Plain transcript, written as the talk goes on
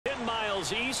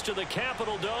miles east of the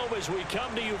Capitol Dome as we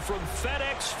come to you from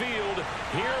FedEx Field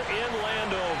here in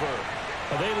Landover.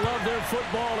 They love their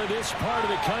football in this part of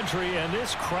the country, and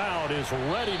this crowd is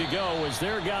ready to go as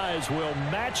their guys will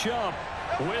match up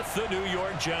with the New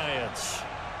York Giants.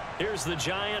 Here's the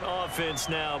Giant offense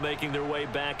now making their way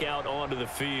back out onto the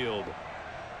field.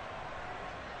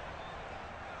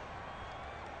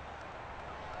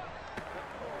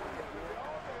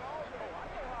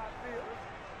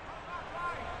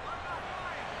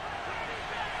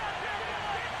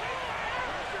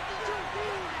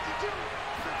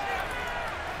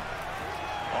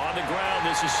 On the ground,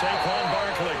 this is Saquon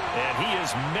Barkley, and he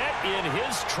is met in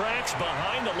his tracks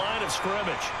behind the line of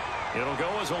scrimmage. It'll go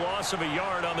as a loss of a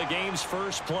yard on the game's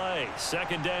first play.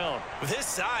 Second down. With his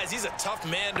size, he's a tough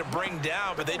man to bring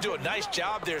down, but they do a nice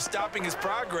job there stopping his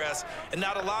progress and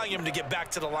not allowing him to get back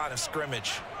to the line of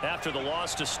scrimmage. After the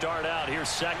loss to start out, here's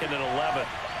 2nd and 11.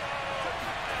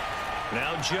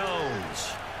 Now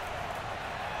Jones.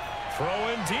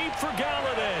 Throwing deep for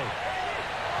Galladay.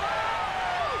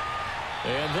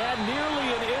 And that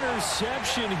nearly an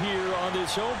interception here on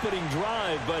this opening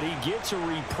drive, but he gets a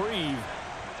reprieve.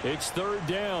 It's 3rd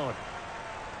down.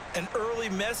 An early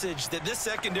message that this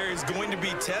secondary is going to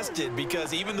be tested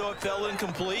because even though it fell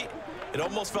incomplete, it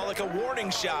almost felt like a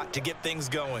warning shot to get things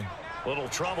going. Little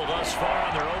trouble thus far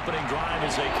on their opening drive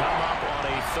as they come up on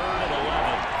a 3rd and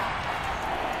 11.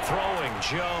 Throwing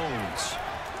Jones.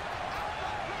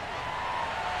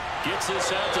 Gets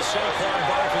this out to Saquon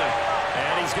Barkley.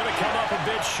 And he's going to come up a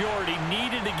bit short. He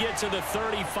needed to get to the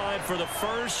 35 for the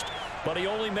first, but he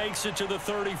only makes it to the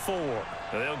 34.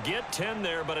 They'll get 10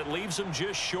 there, but it leaves them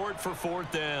just short for 4th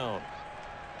down.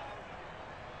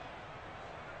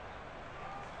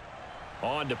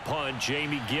 On to punt,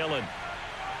 Jamie Gillen.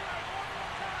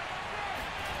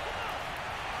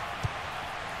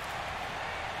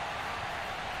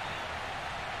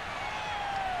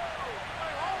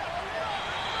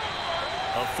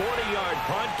 A 40-yard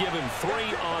punt, give him 3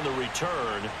 on the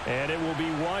return. And it will be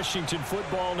Washington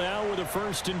football now with a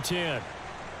 1st and 10.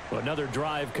 Another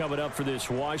drive coming up for this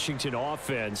Washington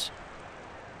offense.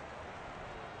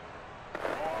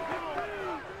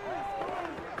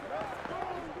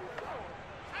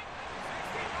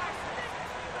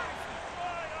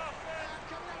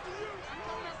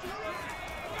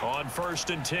 On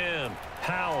 1st and 10,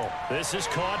 Howell. This is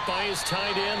caught by his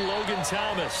tight end, Logan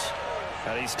Thomas.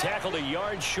 And he's tackled a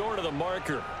yard short of the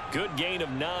marker. Good gain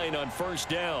of 9 on 1st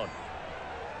down.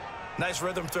 Nice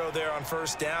rhythm throw there on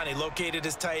 1st down. He located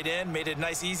his tight end, made a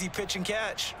nice easy pitch and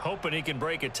catch. Hoping he can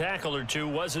break a tackle or two.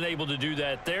 Wasn't able to do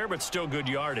that there, but still good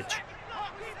yardage.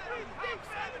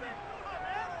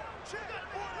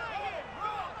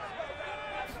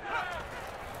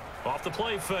 Off the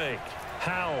play fake.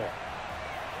 Howell.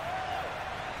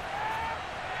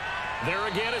 There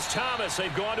again is Thomas.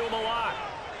 They've gone to him a lot.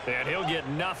 And he'll get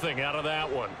nothing out of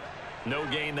that one. No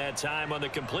gain that time on the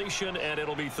completion, and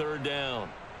it'll be 3rd down.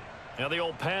 Now the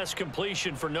old pass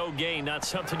completion for no gain, not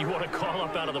something you want to call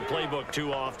up out of the playbook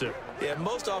too often. Yeah,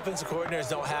 most offensive coordinators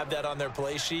don't have that on their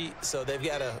play sheet, so they've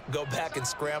got to go back and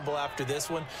scramble after this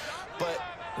one. But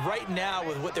right now,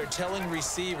 with what they're telling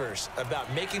receivers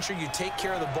about making sure you take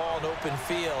care of the ball in open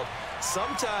field,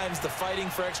 sometimes the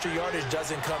fighting for extra yardage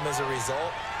doesn't come as a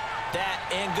result. That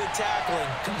and good tackling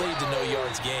can lead to no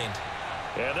yards gained.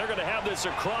 And they're going to have this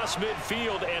across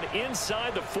midfield and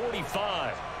inside the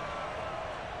 45.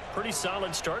 Pretty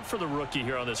solid start for the rookie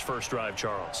here on this first drive,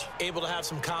 Charles. Able to have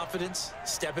some confidence,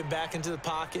 stepping back into the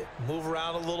pocket, move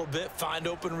around a little bit, find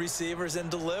open receivers, and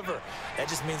deliver. That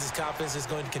just means his confidence is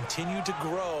going to continue to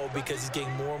grow because he's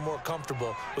getting more and more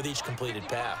comfortable with each completed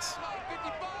pass.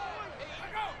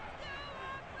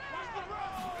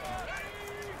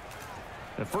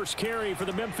 The first carry for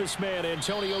the Memphis man,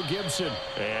 Antonio Gibson.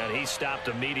 And he stopped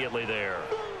immediately there.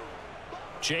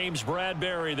 James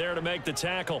Bradbury there to make the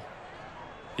tackle.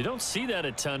 You don't see that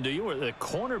a ton, do you? Or the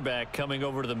cornerback coming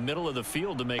over to the middle of the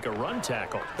field to make a run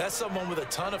tackle. That's someone with a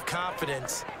ton of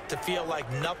confidence to feel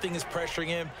like nothing is pressuring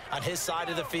him on his side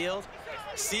of the field.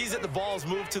 Sees that the ball's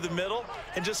moved to the middle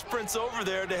and just sprints over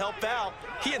there to help out.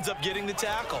 He ends up getting the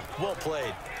tackle. Well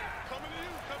played.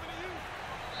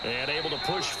 And able to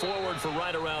push forward for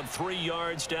right around 3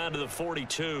 yards down to the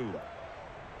 42.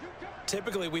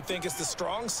 Typically, we think it's the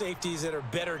strong safeties that are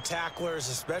better tacklers,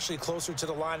 especially closer to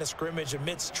the line of scrimmage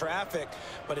amidst traffic.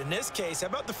 But in this case, how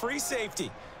about the free safety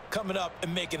coming up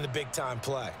and making the big-time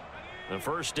play? The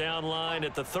first down line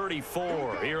at the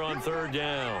 34 here on 3rd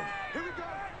down.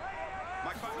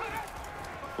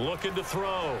 Looking to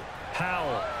throw.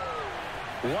 Howell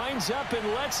winds up and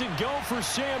lets it go for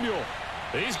Samuel.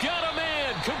 He's got a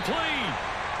man complete.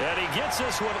 And he gets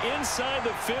this one inside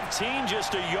the 15,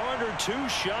 just a yard or two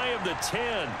shy of the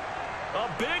 10. A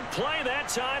big play that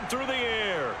time through the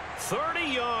air. 30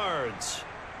 yards.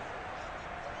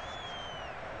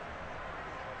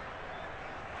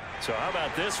 So how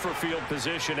about this for field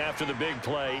position after the big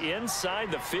play?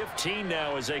 Inside the 15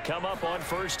 now as they come up on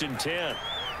 1st and 10.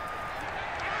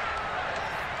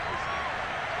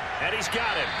 And he's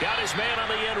got him. Got his man on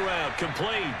the end route.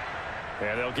 Complete.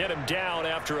 And they'll get him down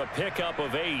after a pickup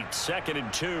of 8. 2nd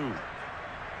and 2.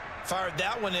 Fired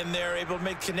that one in there, able to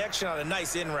make connection on a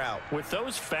nice in route. With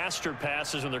those faster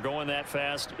passes when they're going that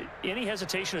fast, any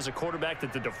hesitation as a quarterback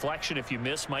that the deflection, if you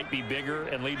miss, might be bigger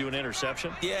and lead to an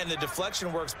interception? Yeah, and the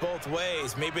deflection works both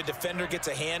ways. Maybe a defender gets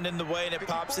a hand in the way and it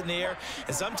pops in the air.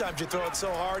 And sometimes you throw it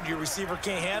so hard your receiver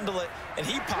can't handle it, and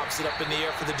he pops it up in the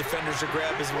air for the defenders to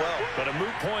grab as well. But a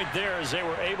moot point there as they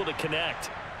were able to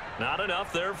connect. Not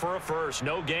enough there for a first.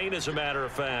 No gain, as a matter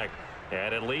of fact.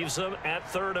 And it leaves them at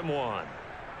 3rd and 1.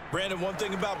 Brandon, one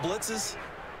thing about blitzes,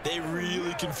 they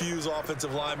really confuse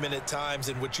offensive linemen at times,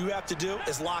 and what you have to do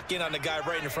is lock in on the guy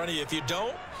right in front of you. If you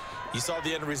don't, you saw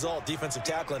the end result. Defensive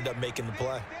tackle ended up making the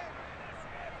play.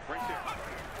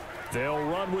 They'll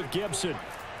run with Gibson.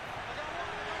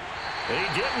 He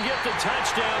didn't get the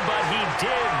touchdown, but he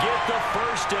did get the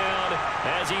first down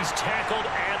as he's tackled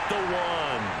at the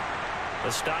 1.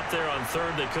 A stop there on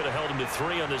 3rd. They could have held him to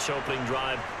 3 on this opening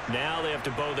drive. Now they have to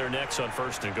bow their necks on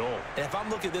 1st and goal. And if I'm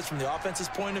looking at this from the offense's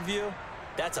point of view,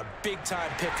 that's a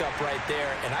big-time pickup right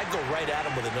there. And I go right at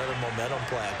him with another momentum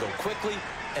play. I go quickly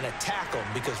and attack them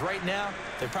because right now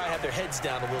they probably have their heads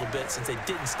down a little bit since they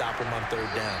didn't stop him on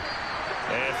 3rd down.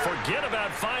 And forget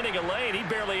about finding a lane. He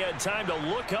barely had time to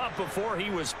look up before he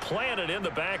was planted in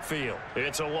the backfield.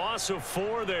 It's a loss of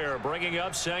 4 there, bringing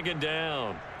up 2nd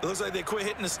down. It looks like they quit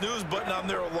hitting the snooze button on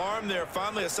their alarm there.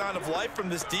 Finally a sign of life from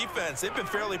this defense. They've been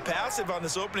fairly passive on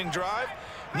this opening drive.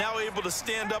 Now able to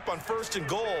stand up on 1st and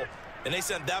goal, and they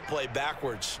sent that play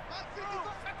backwards.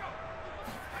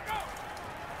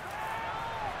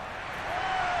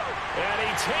 And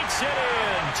he takes it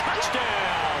in.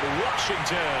 Touchdown,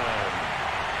 Washington.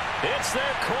 It's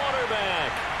their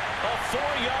quarterback. A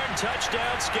 4-yard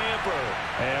touchdown scamper.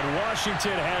 And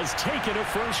Washington has taken a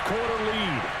first-quarter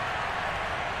lead.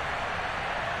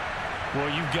 Well,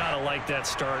 you've got to like that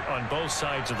start on both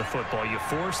sides of the football. You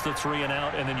force the 3 and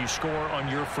out, and then you score on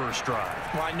your first drive.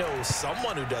 Well, I know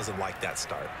someone who doesn't like that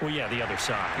start. Well, yeah, the other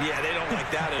side. Yeah, they don't like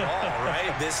that at all,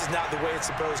 right? This is not the way it's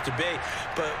supposed to be.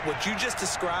 But what you just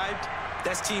described,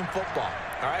 that's team football,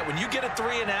 all right? When you get a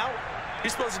 3 and out, you're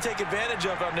supposed to take advantage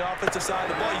of it on the offensive side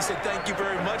of the ball. You said, thank you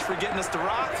very much for getting us the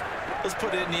rock. Let's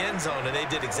put it in the end zone, and they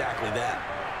did exactly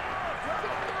that.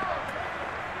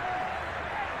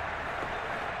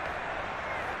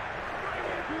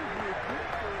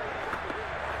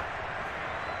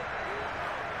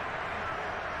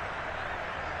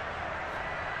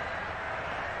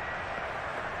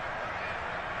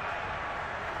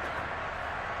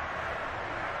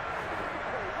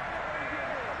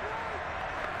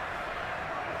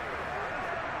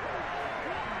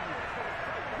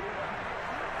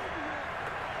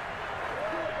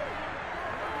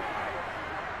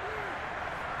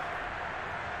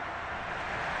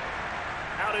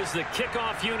 Is the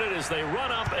kickoff unit as they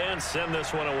run up and send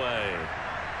this one away.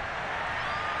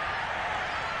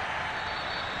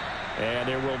 And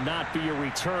there will not be a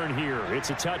return here. It's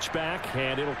a touchback,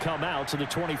 and it'll come out to the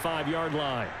 25-yard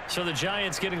line. So the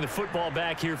Giants getting the football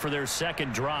back here for their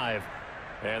 2nd drive.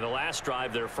 And the last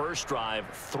drive, their first drive,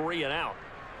 3 and out.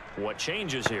 What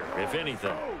changes here, if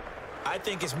anything? I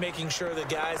think it's making sure the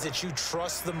guys that you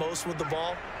trust the most with the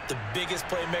ball, the biggest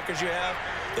playmakers you have,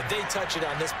 that they touch it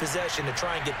on this possession to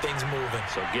try and get things moving.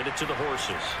 So get it to the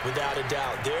horses. Without a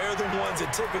doubt. They're the ones that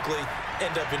typically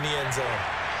end up in the end zone.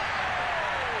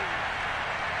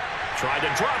 Tried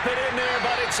to drop it in there,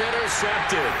 but it's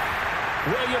intercepted.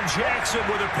 William Jackson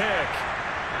with a pick.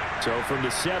 So from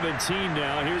the 17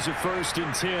 now, here's a 1st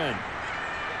and 10.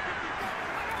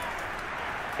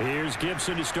 Here's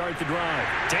Gibson to start the drive.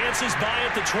 Dances by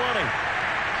at the 20.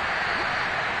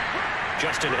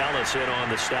 Justin Ellis in on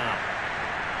the stop.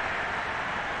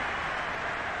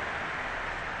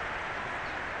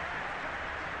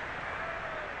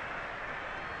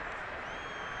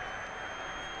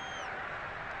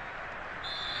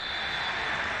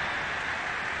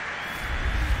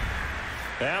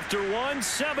 After 1,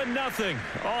 7-0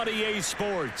 on EA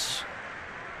Sports.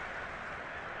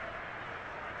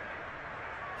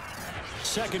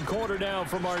 Second quarter now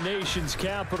from our nation's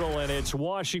capital, and it's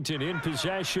Washington in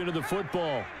possession of the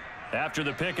football. After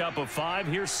the pickup of 5,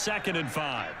 here's 2nd and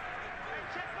 5.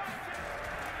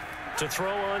 To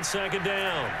throw on 2nd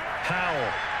down.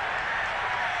 Howell.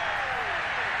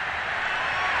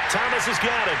 Thomas has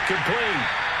got it. Complete.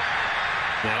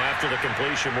 Now, after the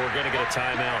completion, we're going to get a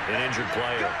timeout, an injured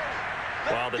player.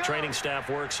 While the training staff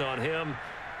works on him,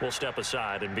 we'll step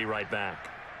aside and be right back.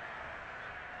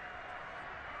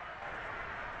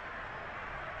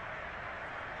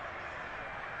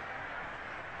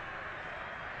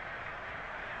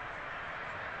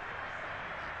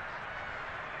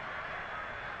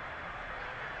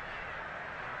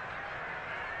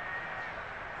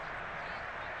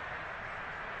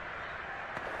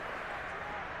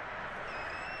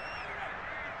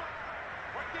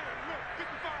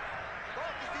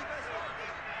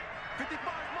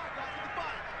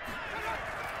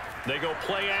 They go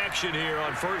play action here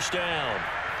on first down.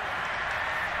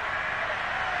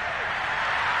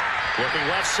 Looking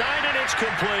left side, and it's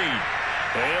complete.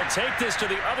 They'll take this to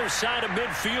the other side of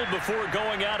midfield before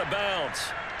going out of bounds.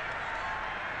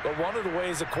 But one of the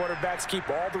ways the quarterbacks keep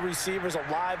all the receivers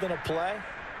alive in a play,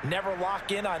 never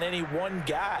lock in on any one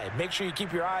guy. Make sure you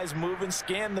keep your eyes moving,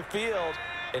 scan the field,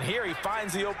 and here he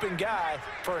finds the open guy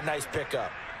for a nice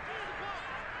pickup.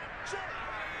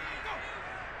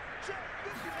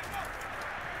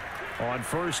 On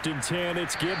 1st and 10,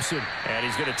 it's Gibson. And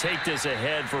he's going to take this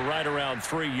ahead for right around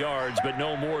 3 yards, but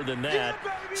no more than that.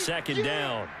 2nd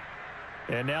down.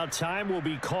 And now time will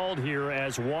be called here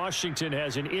as Washington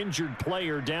has an injured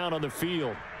player down on the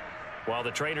field. While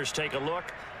the trainers take a look,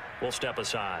 we'll step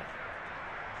aside.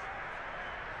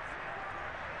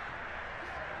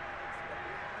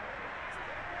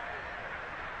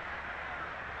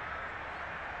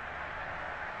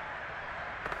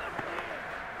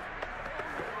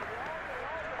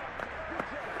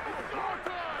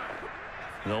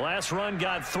 The last run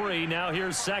got 3. Now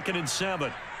here's 2nd and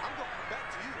 7.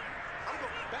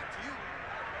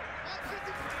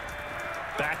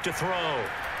 Back to throw.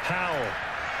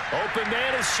 Howell. Open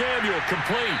man is Samuel.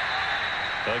 Complete.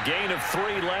 A gain of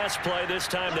 3 last play. This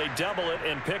time they double it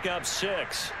and pick up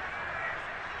 6.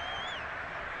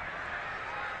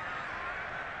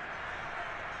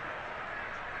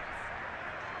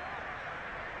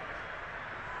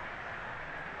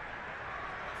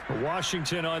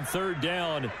 Washington on 3rd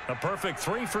down. A perfect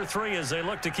 3 for 3 as they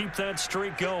look to keep that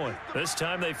streak going. This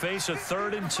time they face a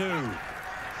 3rd and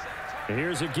 2.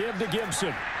 Here's a give to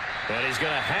Gibson. And he's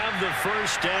going to have the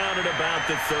first down at about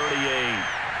the 38.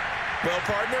 Well,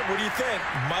 partner, what do you think?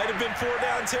 Might have been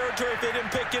 4-down territory if they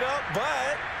didn't pick it up,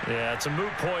 but... Yeah, it's a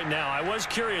moot point now. I was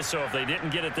curious, so if they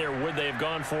didn't get it there, would they have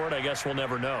gone for it? I guess we'll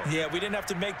never know. Yeah, we didn't have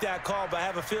to make that call, but I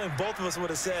have a feeling both of us would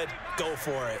have said, go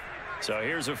for it. So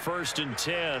here's a 1st and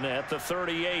 10 at the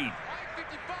 38.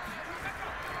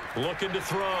 Looking to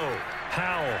throw.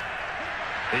 Howell.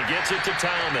 He gets it to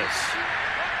Thomas.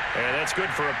 And that's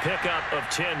good for a pickup of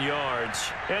 10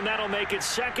 yards. And that'll make it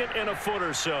 2nd and a foot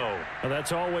or so. Well,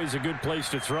 that's always a good place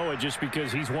to throw it just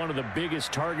because he's one of the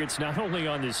biggest targets not only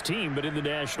on this team but in the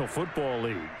National Football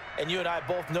League. And you and I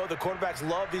both know the quarterbacks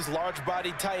love these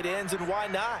large-bodied tight ends, and why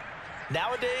not?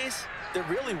 Nowadays, they're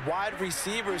really wide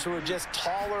receivers who are just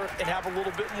taller and have a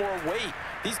little bit more weight.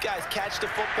 These guys catch the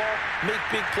football, make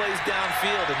big plays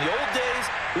downfield. In the old days,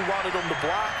 we wanted them to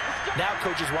block. Now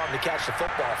coaches want them to catch the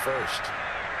football first.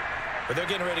 But they're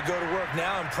getting ready to go to work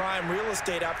now in prime real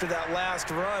estate after that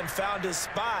last run. Found his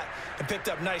spot and picked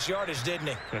up nice yardage, didn't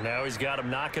he? And now he's got him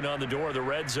knocking on the door of the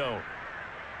red zone.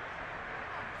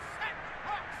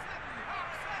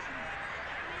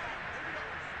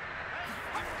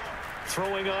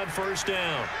 Throwing on 1st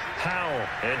down. Howell.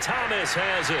 And Thomas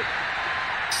has it.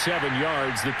 7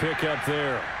 yards, the pickup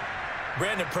there.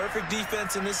 Brandon, perfect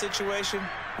defense in this situation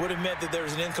would have meant that there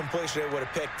was an incompletion. They would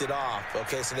have picked it off.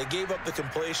 Okay, so they gave up the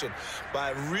completion. But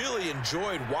I really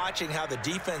enjoyed watching how the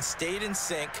defense stayed in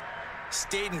sync,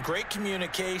 stayed in great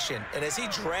communication. And as he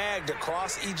dragged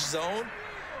across each zone,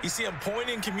 you see him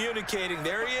pointing, communicating.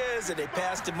 There he is, and they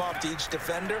passed him off to each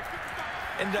defender.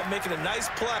 Ended up making a nice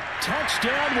play.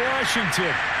 Touchdown,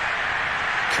 Washington.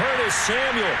 Curtis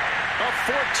Samuel, a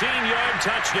 14-yard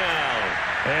touchdown.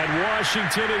 And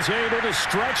Washington is able to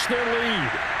stretch their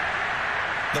lead.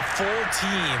 The full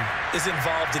team is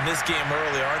involved in this game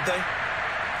early, aren't they?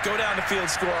 Go down the field,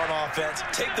 score on offense,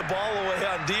 take the ball away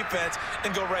on defense,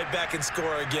 and go right back and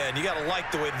score again. You got to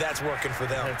like the way that's working for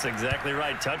them. That's exactly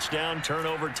right. Touchdown,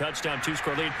 turnover, touchdown,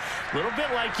 2-score lead. A little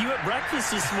bit like you at breakfast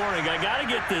this morning. I got to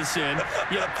get this in.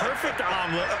 You had a perfect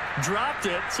omelet, dropped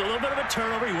it, so a little bit of a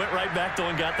turnover. You went right back, though,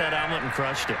 and got that omelet and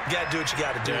crushed it. You got to do what you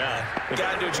got to do, man. You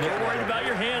got to do what you got to do. Don't worry about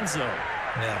your hands, though.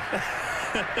 Yeah.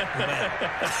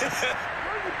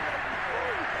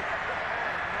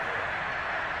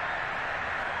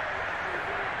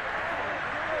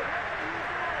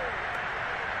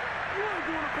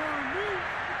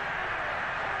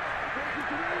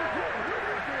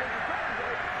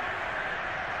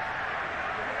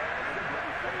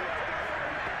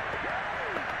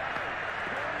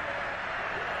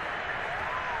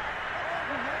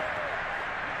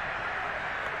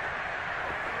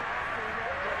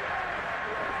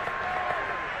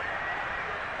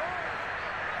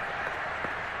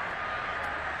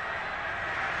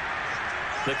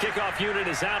 The kickoff unit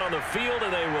is out on the field,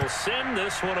 and they will send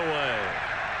this one away.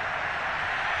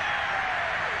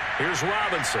 Here's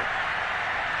Robinson.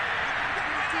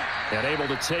 And able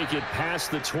to take it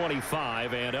past the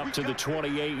 25 and up to the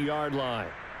 28-yard line.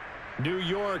 New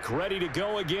York ready to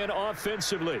go again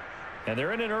offensively. And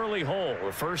they're in an early hole.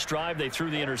 The first drive, they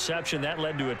threw the interception. That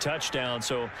led to a touchdown,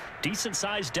 so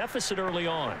decent-sized deficit early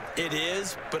on. It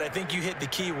is, but I think you hit the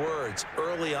key words,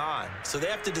 early on. So they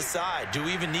have to decide, do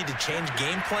we even need to change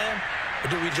game plan, or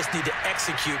do we just need to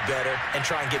execute better and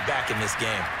try and get back in this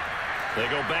game? They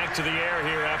go back to the air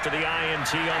here after the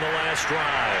INT on the last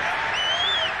drive.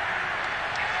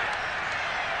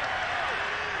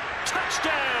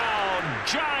 Touchdown,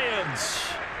 Giants!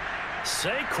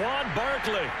 Saquon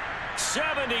Barkley.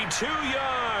 72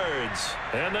 yards.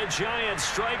 And the Giants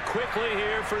strike quickly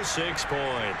here for 6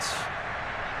 points.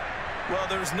 Well,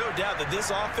 there's no doubt that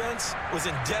this offense was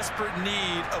in desperate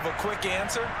need of a quick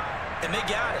answer, and they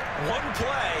got it. One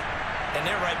play, and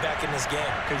they're right back in this game.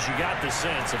 Because you got the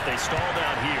sense if they stalled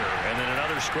out here and then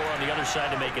another score on the other side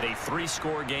to make it a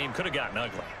 3-score game, could have gotten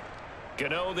ugly.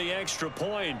 Gano the extra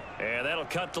point, and that'll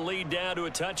cut the lead down to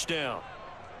a touchdown.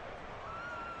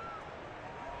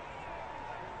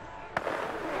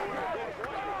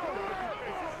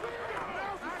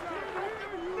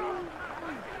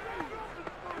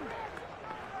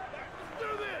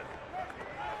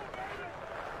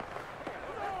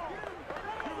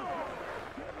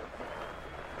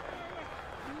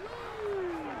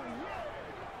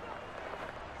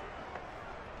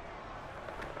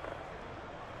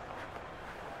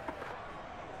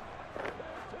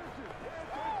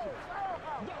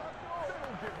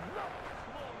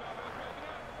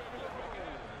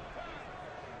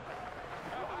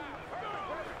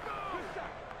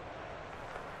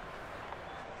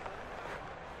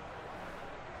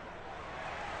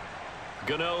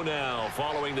 Gano now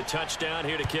following the touchdown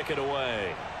here to kick it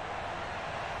away.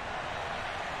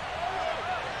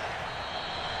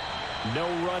 No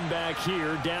run back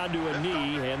here, down to a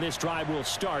knee, and this drive will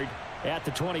start at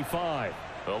the 25.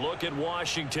 A look at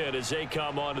Washington as they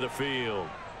come onto the field.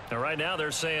 And right now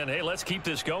they're saying, hey, let's keep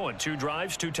this going. 2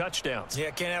 drives, 2 touchdowns.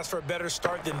 Yeah, can't ask for a better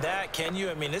start than that, can you?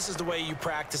 I mean, this is the way you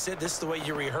practice it. This is the way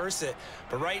you rehearse it.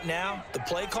 But right now, the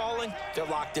play calling, they're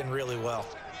locked in really well.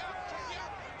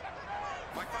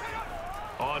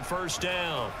 On first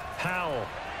down, Howell.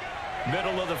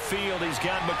 Middle of the field, he's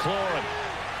got McLaurin.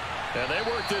 And they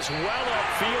work this well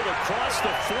upfield across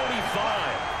the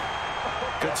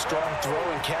 45. Good strong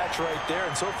throw and catch right there.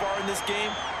 And so far in this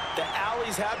game, the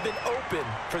alleys have been open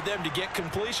for them to get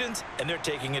completions, and they're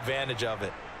taking advantage of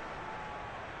it.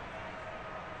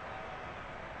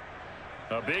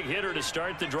 A big hitter to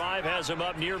start the drive has him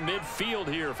up near midfield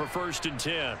here for 1st and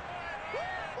 10.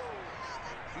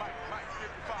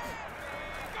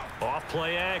 Off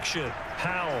play action.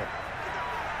 Howell.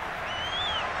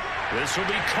 This will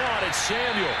be caught at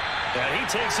Samuel. And he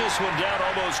takes this one down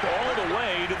almost all the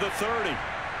way to the 30.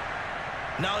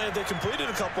 Not only have they completed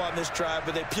a couple on this drive,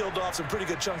 but they peeled off some pretty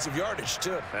good chunks of yardage,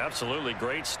 too. Absolutely.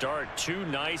 Great start. 2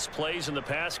 nice plays in the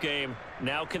pass game.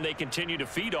 Now can they continue to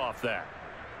feed off that?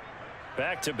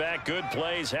 Back-to-back good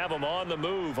plays have them on the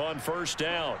move on first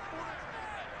down.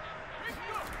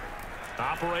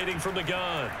 Operating from the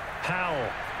gun. Howell.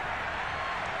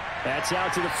 That's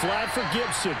out to the flat for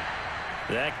Gibson.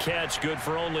 That catch good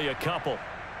for only a couple.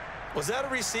 Was that a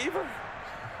receiver?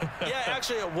 Yeah,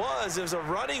 actually it was. It was a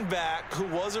running back who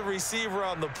was a receiver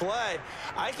on the play.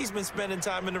 Ike's been spending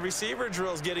time in the receiver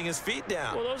drills getting his feet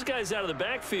down. Well, those guys out of the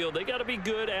backfield, they got to be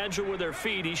good, agile with their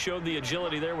feet. He showed the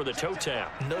agility there with a toe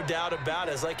tap. No doubt about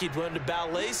it. It's like he'd went to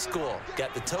ballet school.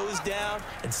 Got the toes down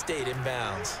and stayed in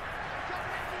bounds.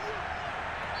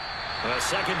 A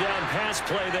second down pass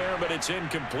play there, but it's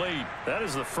incomplete. That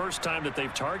is the first time that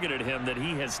they've targeted him that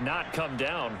he has not come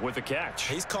down with a catch.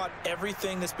 He's caught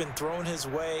everything that's been thrown his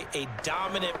way. A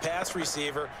dominant pass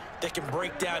receiver that can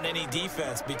break down any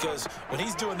defense, because when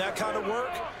he's doing that kind of work,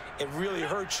 it really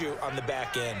hurts you on the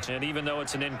back end. And even though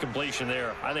it's an incompletion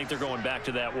there, I think they're going back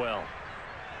to that well.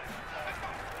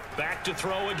 Back to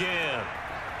throw again.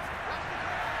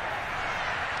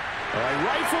 All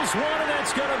right, rifles one, and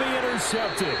that's going to be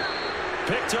intercepted.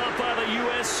 Picked up by the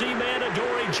USC man,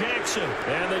 Adoree Jackson.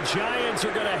 And the Giants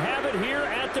are going to have it here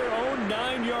at their own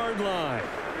 9-yard line.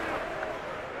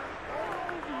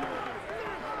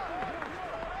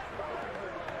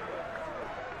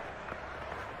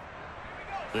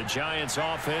 The Giants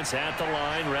offense at the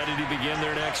line, ready to begin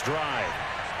their next drive.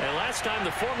 And last time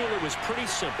the formula was pretty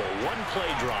simple. One play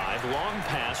drive, long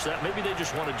pass. That maybe they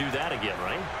just want to do that again,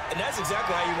 right? And that's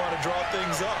exactly how you want to draw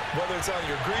things up. Whether it's on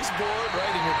your grease board,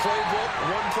 right, in your playbook,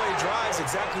 one play drive is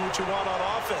exactly what you want on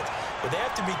offense. What they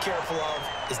have to be careful of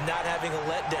is not having a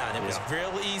letdown. It was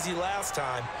real easy last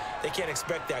time. They can't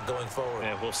expect that going forward.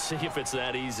 And we'll see if it's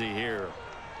that easy here.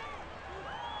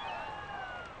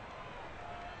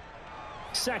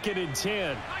 2nd and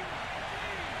 10.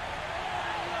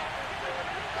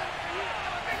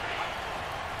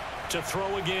 To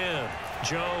throw again.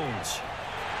 Jones.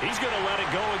 He's going to let it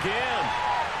go again.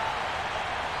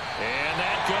 And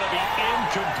that's going to be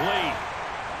incomplete.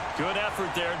 Good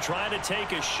effort there trying to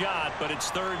take a shot, but it's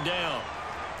 3rd down.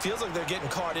 Feels like they're getting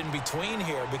caught in between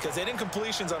here because they didn't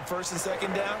completions on 1st and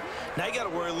 2nd down. Now you got to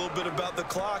worry a little bit about the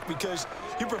clock because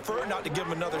you prefer not to give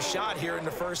them another shot here in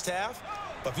the 1st half.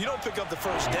 But if you don't pick up the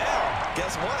 1st down,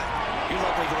 guess what? You're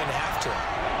likely going to have to.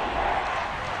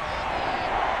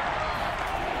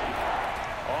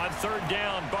 On 3rd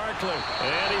down, Barkley.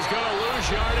 And he's going to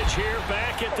lose yardage here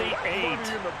back at the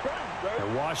 8.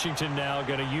 And Washington now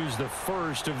going to use the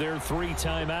first of their 3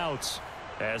 timeouts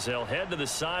as they'll head to the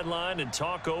sideline and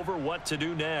talk over what to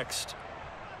do next.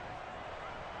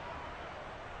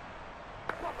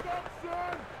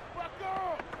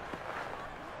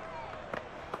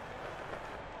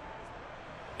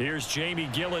 Here's Jamie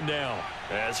Gillen now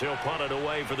as he'll punt it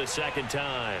away for the 2nd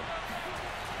time.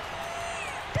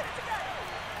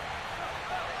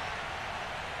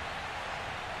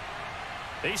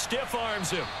 He stiff arms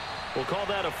him. We'll call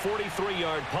that a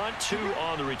 43-yard punt, 2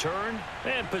 on the return.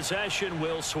 And possession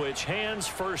will switch hands,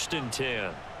 1st and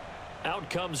 10. Out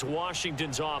comes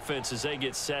Washington's offense as they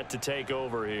get set to take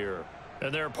over here.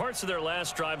 And there are parts of their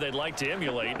last drive they'd like to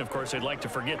emulate. And, of course, they'd like to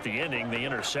forget the inning, the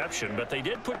interception. But they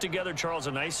did put together, Charles,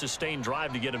 a nice sustained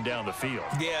drive to get him down the field.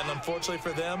 Yeah, and unfortunately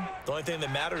for them, the only thing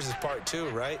that matters is part 2,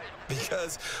 right?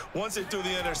 Because once they threw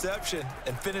the interception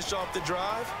and finished off the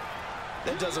drive,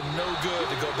 that does them no good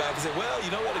to go back and say, well, you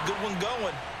know what, a good one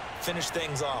going. Finish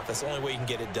things off. That's the only way you can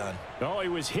get it done. Oh, he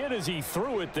was hit as he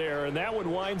threw it there, and that one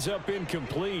winds up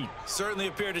incomplete. Certainly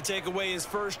appeared to take away his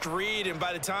first read, and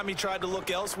by the time he tried to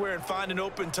look elsewhere and find an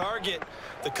open target,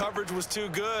 the coverage was too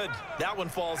good. That one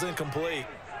falls incomplete.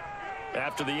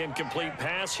 After the incomplete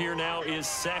pass, here now is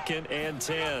 2nd and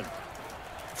 10.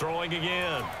 Throwing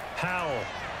again. Howell.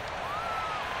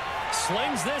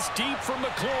 Slings this deep from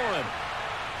McLaurin.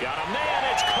 Got a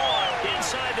man, it's caught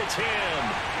inside the 10.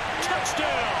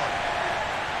 Touchdown.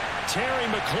 Terry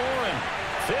McLaurin,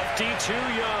 52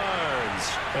 yards.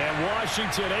 And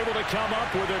Washington able to come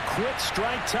up with a quick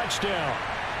strike touchdown.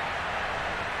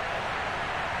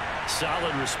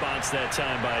 Solid response that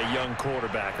time by a young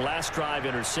quarterback. Last drive,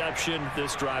 interception.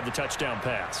 This drive, the touchdown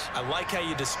pass. I like how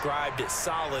you described it,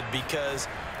 solid, because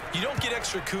you don't get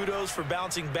extra kudos for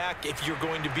bouncing back if you're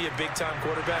going to be a big-time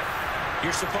quarterback.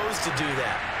 You're supposed to do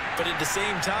that. But at the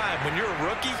same time, when you're a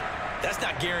rookie, that's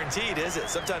not guaranteed, is it?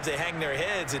 Sometimes they hang their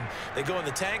heads and they go in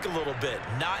the tank a little bit.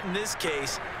 Not in this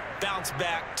case. Bounced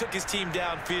back, took his team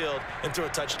downfield, and threw a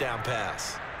touchdown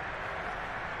pass.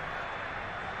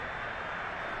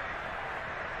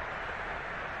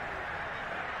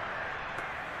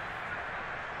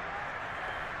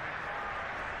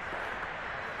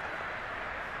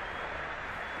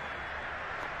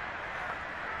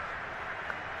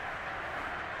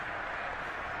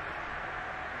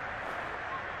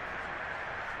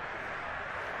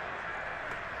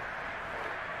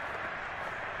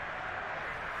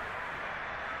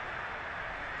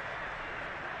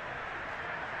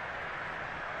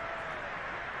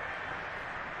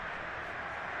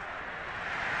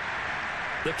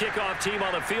 The kickoff team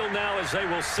on the field now as they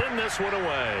will send this one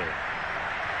away.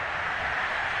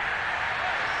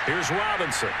 Here's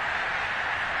Robinson.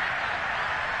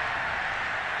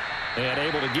 And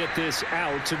able to get this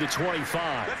out to the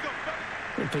 25.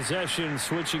 In possession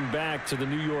switching back to the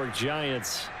New York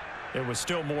Giants. It was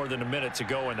still more than a minute to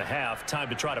go in the half. Time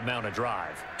to try to mount a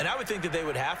drive. And I would think that they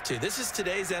would have to. This is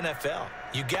today's NFL.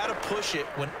 You got to push it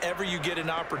whenever you get an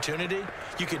opportunity.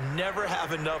 You can never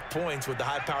have enough points with the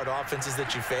high-powered offenses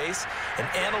that you face. And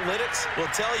analytics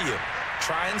will tell you,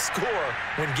 try and score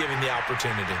when given the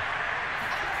opportunity.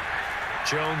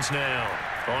 Jones now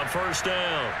on 1st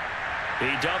down.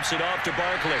 He dumps it off to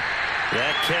Barkley.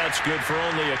 That catch good for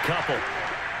only a couple.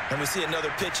 And we see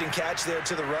another pitch and catch there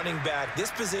to the running back. This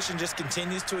position just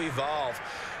continues to evolve.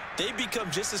 They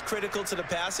become just as critical to the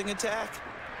passing attack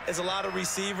as a lot of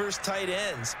receivers, tight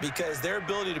ends, because their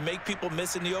ability to make people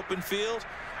miss in the open field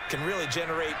can really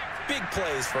generate big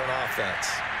plays for an offense.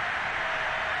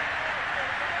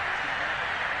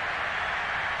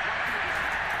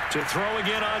 To throw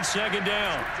again on second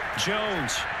down.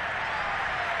 Jones.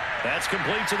 That's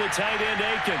complete to the tight end,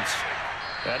 Akins.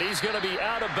 And he's going to be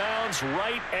out of bounds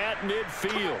right at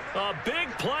midfield. A big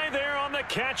play there on the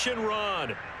catch and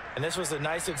run. And this was a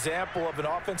nice example of an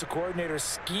offensive coordinator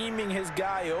scheming his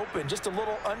guy open. Just a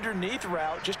little underneath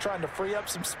route, just trying to free up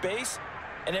some space,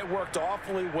 and it worked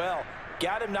awfully well.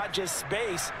 Got him not just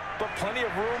space, but plenty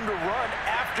of room to run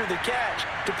after the catch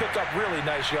to pick up really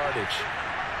nice yardage.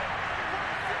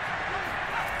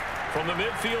 From the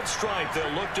midfield stripe, they'll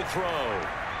look to throw.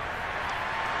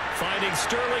 Finding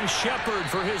Sterling Shepard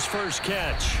for his first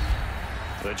catch.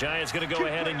 The Giants going to go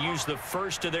ahead and use the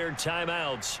first of their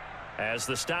timeouts, as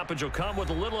the stoppage will come with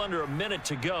a little under a minute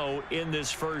to go in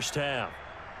this first half.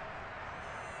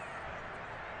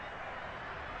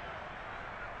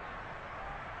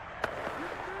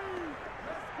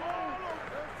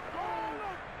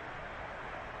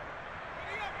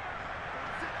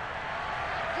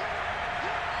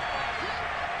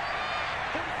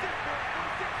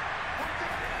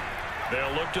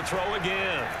 They'll look to throw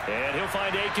again, and he'll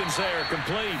find Akins there,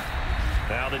 complete.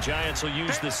 Now the Giants will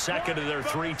use the second of their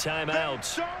 3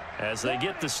 timeouts as they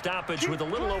get the stoppage with a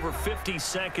little over 50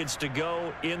 seconds to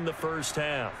go in the first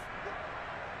half.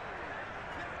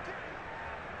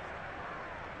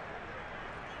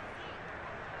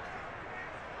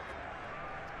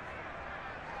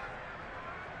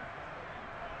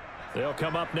 They'll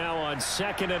come up now on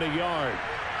 2nd and a yard.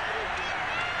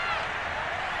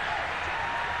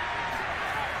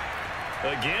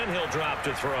 Again, he'll drop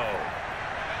to throw.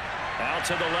 Out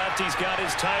to the left, he's got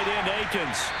his tight end,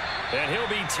 Akins. And he'll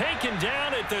be taken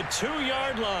down at the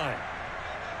 2-yard line.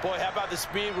 Boy, how about the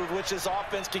speed with which this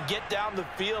offense can get down the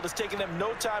field? It's taken them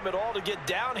no time at all to get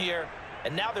down here.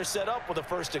 And now they're set up with a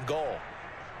 1st and goal.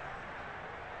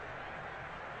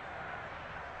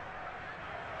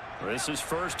 This is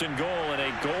 1st and goal and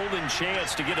a golden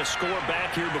chance to get a score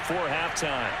back here before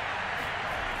halftime.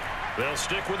 They'll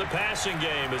stick with the passing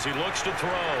game as he looks to throw.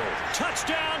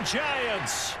 Touchdown,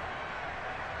 Giants!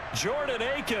 Jordan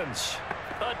Akins,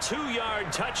 a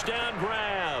 2-yard touchdown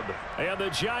grab. And the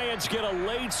Giants get a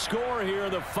late score here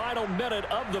in the final minute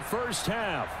of the first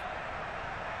half.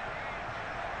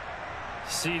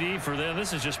 CD for them,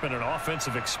 this has just been an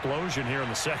offensive explosion here in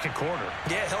the second quarter.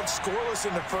 Yeah, held scoreless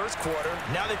in the first quarter.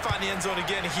 Now they find the end zone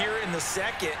again here in the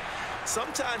second.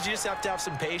 Sometimes you just have to have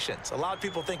some patience. A lot of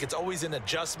people think it's always an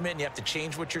adjustment. You have to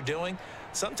change what you're doing.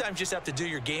 Sometimes you just have to do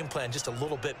your game plan just a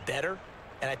little bit better.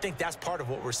 And I think that's part of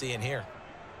what we're seeing here.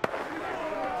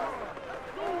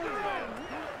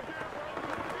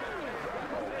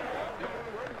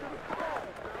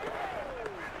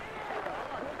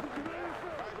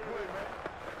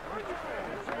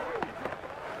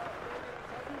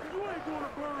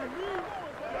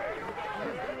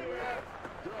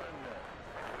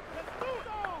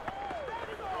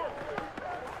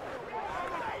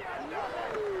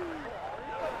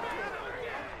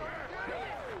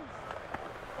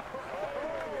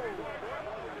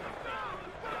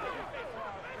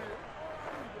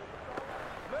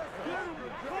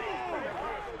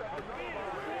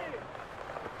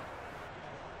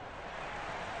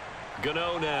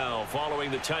 Gano now following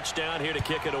the touchdown here to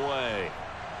kick it away.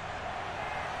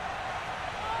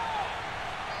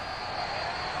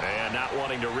 And not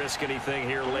wanting to risk anything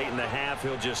here late in the half,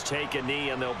 he'll just take a knee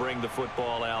and they'll bring the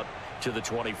football out to the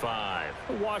 25.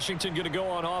 Washington going to go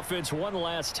on offense one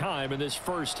last time in this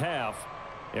first half.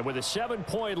 And with a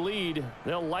 7-point lead,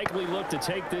 they'll likely look to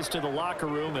take this to the locker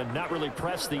room and not really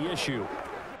press the issue.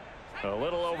 A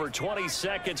little over 20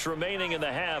 seconds remaining in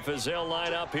the half as they'll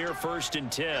line up here 1st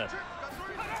and 10.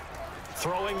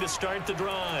 Throwing to start the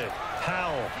drive.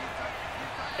 Howell.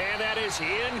 And that is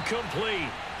incomplete.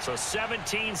 So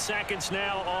 17 seconds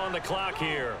now on the clock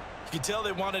here. You can tell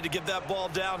they wanted to get that ball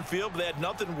downfield, but they had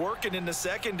nothing working in the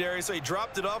secondary, so he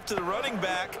dropped it off to the running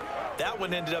back. That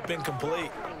one ended up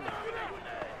incomplete.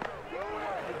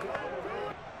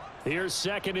 Here's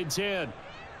 2nd and 10.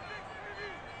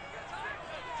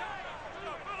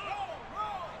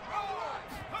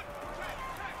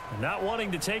 Not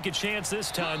wanting to take a chance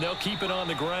this time, they'll keep it on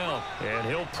the ground. And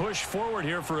he'll push forward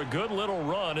here for a good little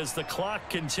run as the clock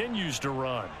continues to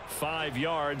run. 5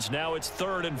 yards, now it's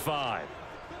 3rd and 5.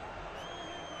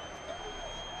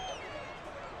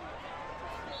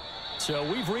 So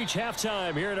we've reached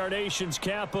halftime here in our nation's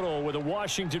capital with the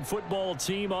Washington football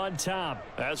team on top.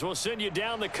 As we'll send you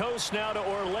down the coast now to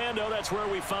Orlando, that's where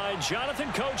we find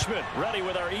Jonathan Coachman ready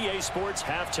with our EA Sports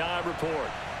halftime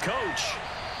report. Coach.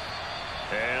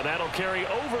 And that'll carry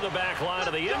over the back line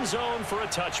of the end zone for a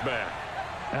touchback.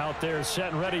 Out there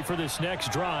set and ready for this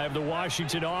next drive, the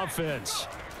Washington offense.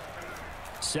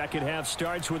 Second half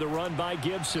starts with a run by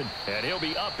Gibson. And he'll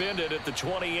be upended at the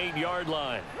 28-yard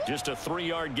line. Just a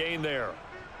 3-yard gain there.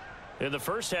 In the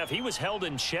first half, he was held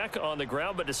in check on the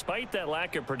ground, but despite that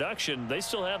lack of production, they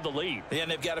still have the lead. Yeah,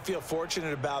 and they've got to feel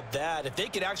fortunate about that. If they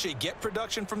could actually get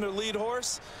production from their lead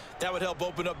horse, that would help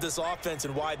open up this offense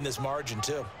and widen this margin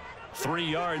too. 3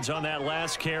 yards on that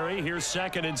last carry. Here's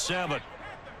 2nd and 7.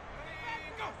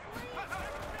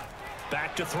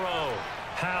 Back to throw.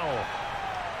 Howell.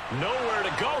 Nowhere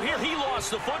to go here. He lost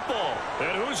the football.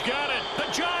 And who's got it?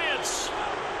 The Giants.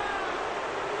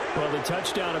 Well, the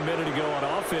touchdown a minute ago on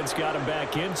offense got him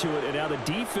back into it, and now the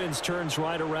defense turns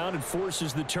right around and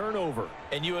forces the turnover.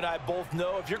 And you and I both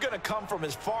know if you're going to come from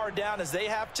as far down as they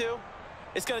have to,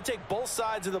 it's going to take both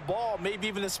sides of the ball, maybe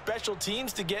even the special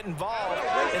teams to get involved.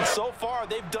 And so far,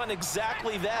 they've done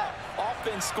exactly that.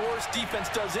 Offense scores, defense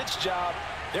does its job.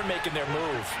 They're making their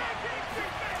move.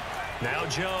 Now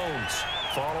Jones.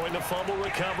 Following the fumble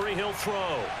recovery, he'll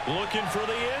throw. Looking for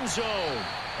the end zone.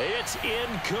 It's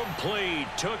incomplete.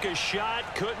 Took a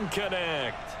shot, couldn't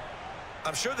connect.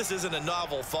 I'm sure this isn't a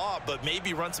novel thought, but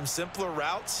maybe run some simpler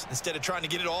routes instead of trying to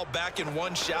get it all back in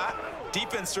one shot.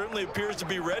 Defense certainly appears to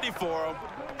be ready for him.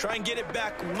 Try and get it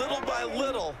back little by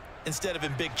little instead of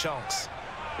in big chunks.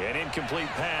 An incomplete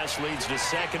pass leads to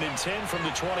 2nd and 10 from the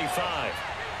 25.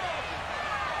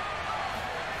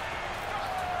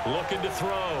 Looking to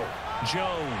throw.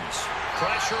 Jones.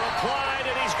 Pressure applied,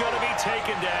 and he's going to be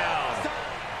taken down.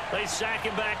 They sack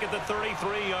him back at the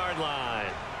 33-yard line.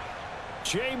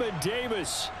 Jamin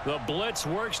Davis. The blitz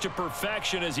works to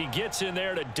perfection as he gets in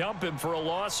there to dump him for a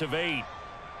loss of 8.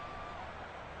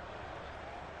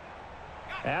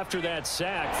 After that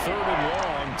sack, 3rd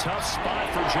and long. Tough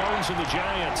spot for Jones and the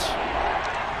Giants.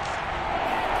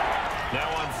 Now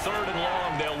on 3rd and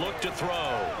long, they'll look to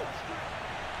throw.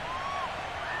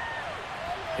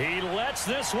 He lets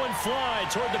this one fly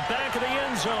toward the back of the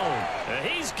end zone. And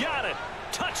he's got it.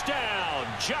 Touchdown,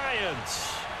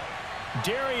 Giants.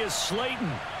 Darius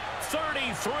Slayton,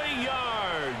 33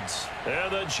 yards.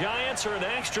 And the Giants are an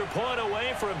extra point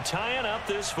away from tying up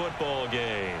this football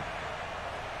game.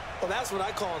 Well, that's what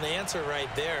I call an answer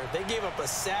right there. They gave up a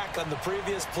sack on the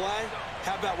previous play.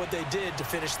 How about what they did to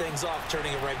finish things off,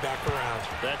 turning it right back around?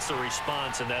 That's the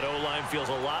response, and that O-line feels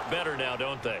a lot better now,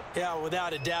 don't they? Yeah,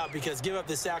 without a doubt, because give up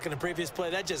the sack on the previous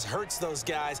play, that just hurts those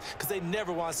guys because they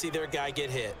never want to see their guy get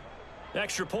hit.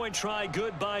 Extra point try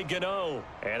good by Gano,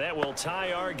 and that will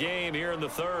tie our game here in the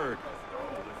 3rd.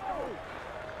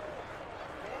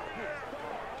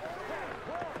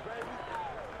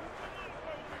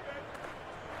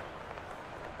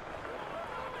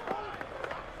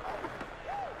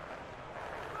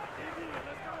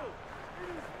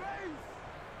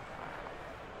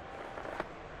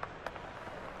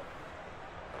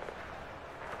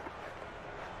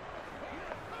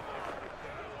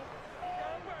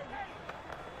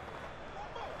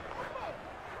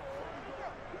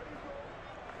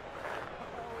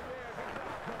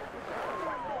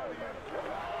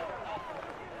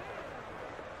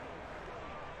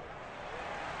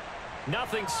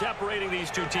 Nothing separating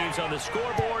these two teams on the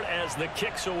scoreboard as the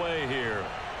kick's away here.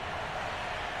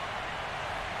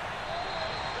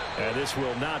 And this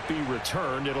will not be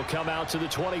returned. It'll come out to the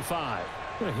 25.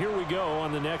 Well, here we go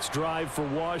on the next drive for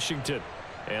Washington.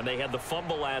 And they had the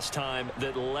fumble last time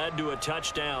that led to a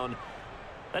touchdown.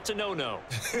 That's a no-no.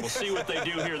 We'll see what they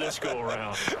do here this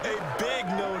go-around. A big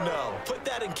no-no. Put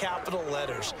that in capital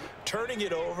letters. Turning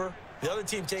it over. The other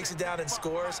team takes it down and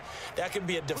scores. That can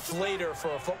be a deflator for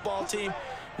a football team.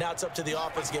 Now it's up to the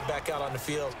offense to get back out on the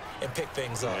field and pick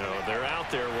things up. You know, they're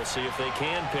out there. We'll see if they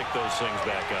can pick those things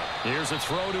back up. Here's a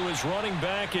throw to his running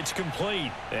back. It's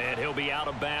complete. And he'll be out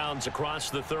of bounds across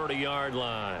the 30-yard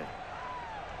line.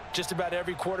 Just about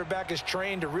every quarterback is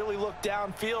trained to really look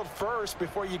downfield first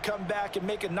before you come back and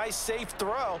make a nice, safe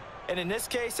throw. And in this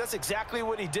case, that's exactly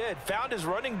what he did. Found his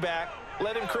running back,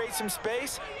 let him create some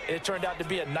space, and it turned out to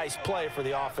be a nice play for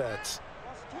the offense.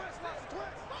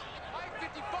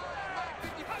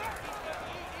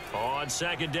 On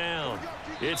 2nd down,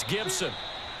 it's Gibson.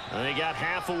 And he got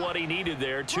half of what he needed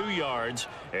there, 2 yards,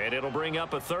 and it'll bring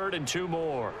up a 3rd and 2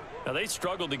 more. Now, they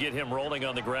struggled to get him rolling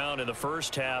on the ground in the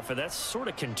first half, and that's sort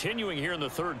of continuing here in the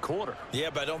 3rd quarter.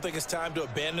 Yeah, but I don't think it's time to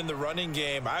abandon the running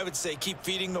game. I would say keep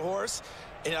feeding the horse,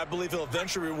 and I believe he'll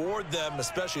eventually reward them,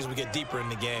 especially as we get deeper in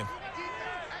the game.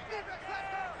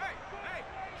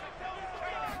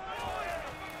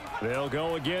 They'll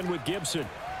go again with Gibson.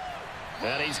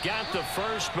 And he's got the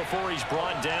first before he's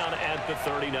brought down at the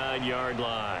 39-yard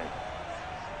line.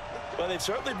 Well, they've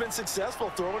certainly been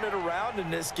successful throwing it around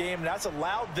in this game, and that's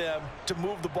allowed them to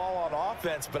move the ball on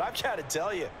offense. But I've got to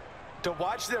tell you, To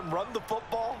watch them run the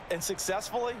football and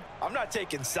successfully, I'm not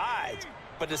taking sides,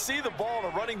 but to see the ball in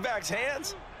a running back's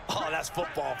hands, oh, that's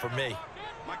football for me.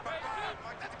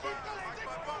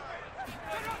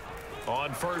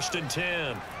 On 1st and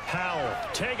 10, Howell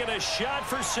taking a shot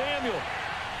for Samuel.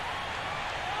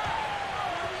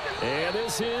 And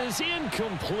this is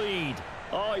incomplete.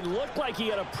 Oh, it looked like he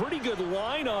had a pretty good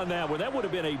line on that one. That would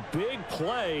have been a big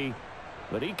play,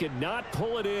 but he could not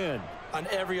pull it in. On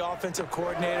every offensive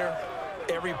coordinator,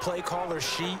 every play caller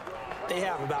sheet, they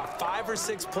have about 5 or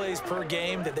 6 plays per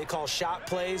game that they call shot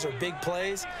plays or big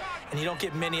plays, and you don't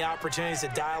get many opportunities to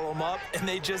dial them up, and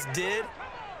they just did,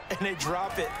 and they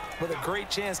drop it with a great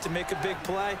chance to make a big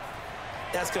play.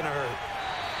 That's going to hurt.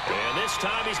 And this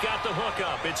time he's got the hook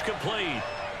up. It's complete.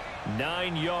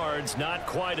 9 yards, not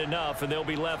quite enough, and they'll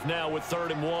be left now with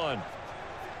 3rd and 1.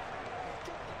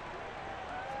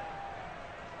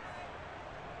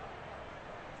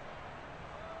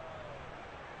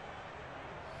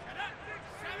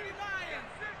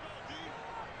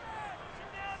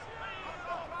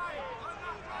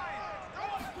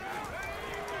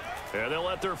 And they'll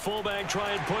let their fullback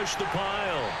try and push the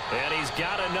pile. And he's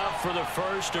got enough for the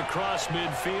first across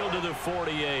midfield to the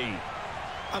 48.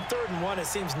 On 3rd and 1, it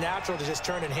seems natural to just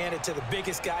turn and hand it to the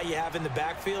biggest guy you have in the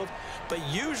backfield. But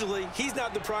usually, he's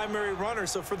not the primary runner.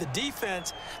 So for the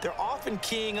defense, they're often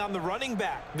keying on the running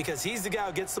back because he's the guy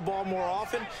who gets the ball more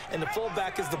often, and the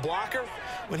fullback is the blocker.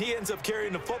 When he ends up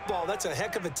carrying the football, that's a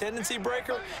heck of a tendency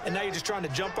breaker, and now you're just trying to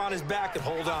jump on his back and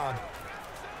hold on.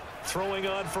 Throwing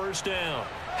on 1st down.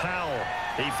 Howell,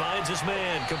 he finds his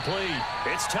man, complete.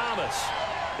 It's Thomas.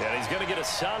 And he's going to get a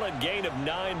solid gain of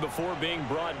 9 before being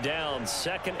brought down.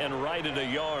 2nd and right at a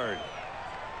yard.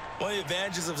 One of the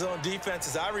advantages of zone defense,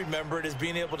 as I remember it, is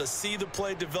being able to see the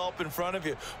play develop in front of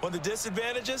you. One of the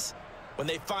disadvantages, when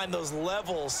they find those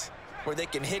levels where they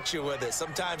can hit you with it,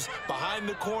 sometimes behind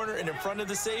the corner and in front of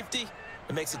the safety,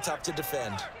 it makes it tough to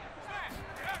defend.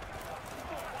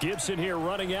 Gibson here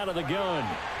running out of the gun.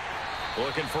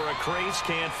 Looking for a crease,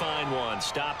 can't find one.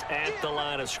 Stopped at the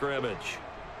line of scrimmage.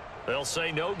 They'll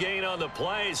say no gain on the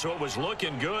play, so it was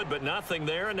looking good, but nothing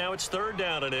there, and now it's 3rd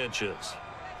down and inches.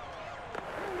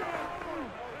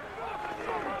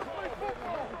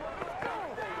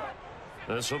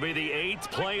 This will be the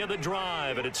 8th play of the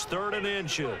drive, and it's 3rd and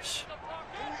inches.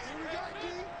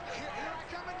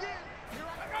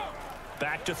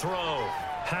 Back to throw.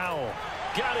 Howell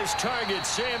got his target,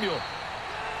 Samuel.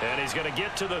 And he's going to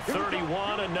get to the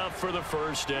 31, enough for the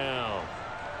 1st down.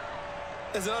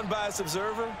 As an unbiased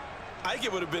observer, I think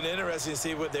it would have been interesting to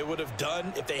see what they would have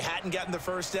done if they hadn't gotten the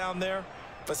 1st down there.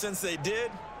 But since they did,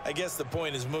 I guess the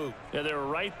point is moot. Yeah, they were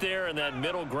right there in that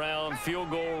middle ground, field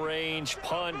goal range,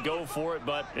 punt, go for it.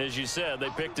 But as you said,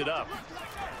 they picked it up.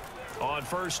 On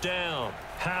 1st down,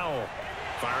 Howell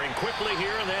firing quickly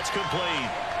here, and that's complete.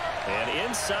 And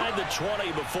inside the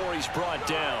 20 before he's brought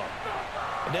down.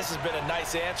 And this has been a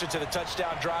nice answer to the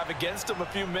touchdown drive against them a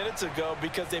few minutes ago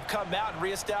because they've come out and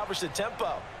reestablished the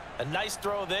tempo. A nice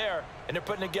throw there, and they're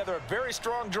putting together a very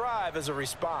strong drive as a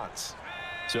response.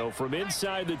 So from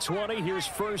inside the 20, here's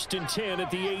 1st and 10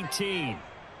 at the 18.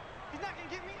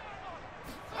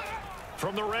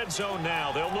 From the red zone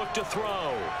now, they'll look to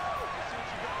throw.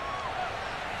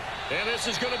 And this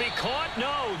is going to be caught.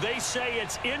 No, they say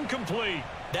it's incomplete.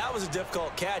 That was a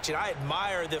difficult catch, and I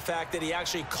admire the fact that he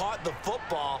actually caught the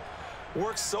football,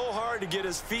 worked so hard to get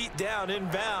his feet down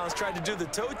inbounds, tried to do the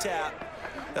toe tap.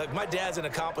 My dad's an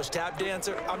accomplished tap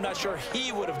dancer. I'm not sure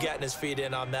he would have gotten his feet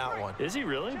in on that one. Is he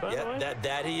really, by the way?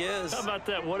 That he is. How about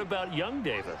that? What about young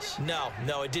Davis? No,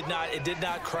 it did not. It did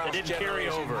not cross. It didn't carry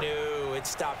over. No, it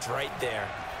stopped right there.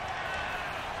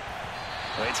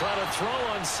 They try to throw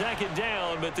on 2nd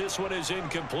down, but this one is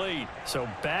incomplete. So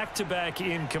back-to-back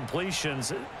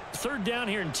incompletions. 3rd down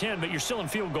here and 10, but you're still in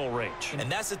field goal range. And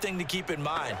that's the thing to keep in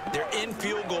mind. They're in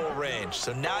field goal range.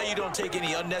 So now you don't take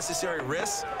any unnecessary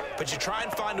risks, but you try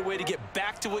and find a way to get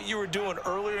back to what you were doing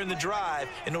earlier in the drive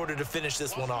in order to finish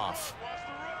this one off.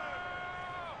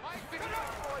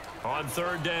 On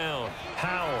 3rd down,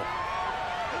 Howell.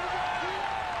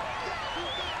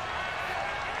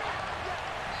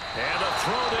 And the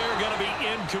throw there going to be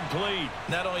incomplete.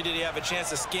 Not only did he have a chance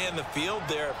to scan the field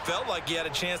there, it felt like he had a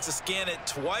chance to scan it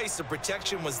twice. The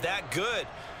protection was that good.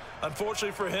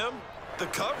 Unfortunately for him, the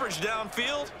coverage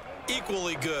downfield,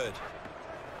 equally good.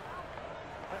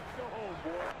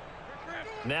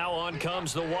 Now on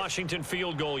comes the Washington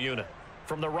field goal unit.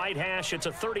 From the right hash, it's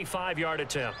a 35-yard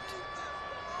attempt.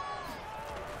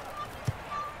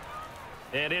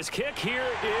 And his kick here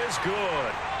is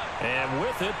good. And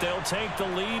with it, they'll take the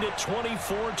lead at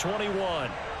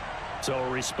 24-21. So a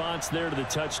response there to the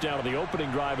touchdown of the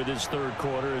opening drive of this third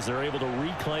quarter as they're able to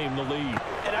reclaim the lead.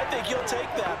 And I think you'll take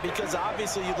that because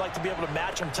obviously you'd like to be able to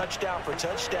match them touchdown for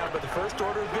touchdown, but the first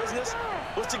order of business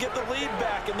was to get the lead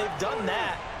back, and they've done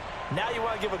that. Now you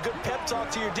want to give a good pep talk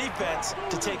to your defense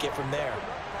to take it from there.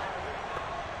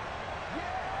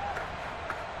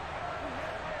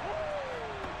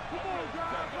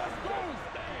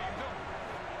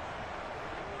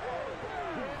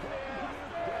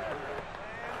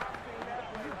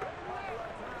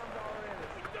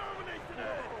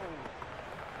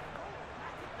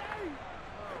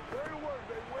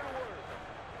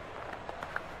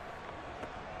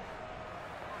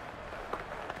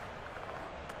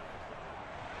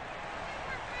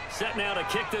 Set now to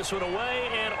kick this one away,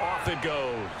 and off it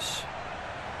goes.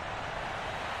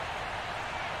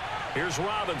 Here's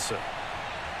Robinson.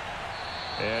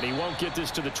 And he won't get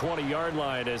this to the 20-yard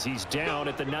line as he's down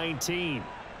at the 19.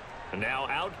 And now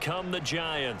out come the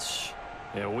Giants.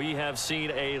 And we have seen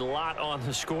a lot on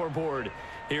the scoreboard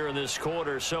here in this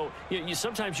quarter. So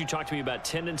sometimes you talk to me about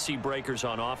tendency breakers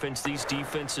on offense. These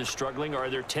defenses struggling. Are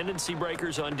there tendency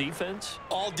breakers on defense?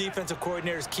 All defensive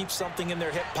coordinators keep something in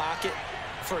their hip pocket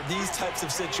for these types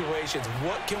of situations.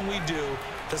 What can we do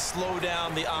to slow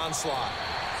down the onslaught?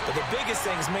 But the biggest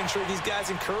thing is making sure these guys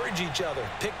encourage each other,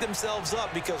 pick themselves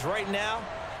up, because right now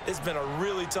it's been a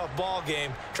really tough ball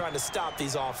game trying to stop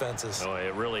these offenses. Oh,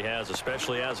 it really has,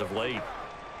 especially as of late.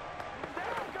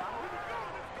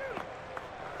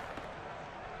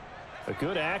 A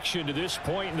good action to this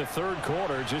point in the third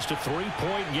quarter. Just a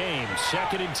 3-point game.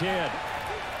 2nd and 10.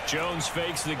 Jones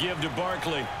fakes the give to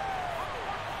Barkley.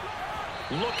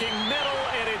 Looking middle,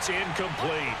 and it's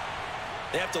incomplete.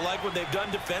 They have to like what they've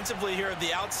done defensively here at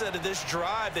the outset of this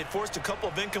drive. They forced a couple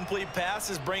of incomplete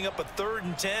passes, bring up a 3rd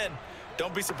and 10.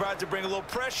 Don't be surprised to bring a little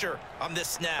pressure on this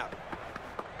snap.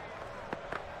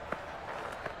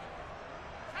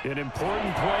 An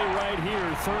important play right here,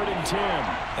 3rd and 10.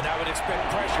 And I would expect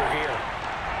pressure here.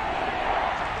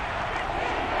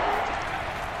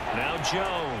 Now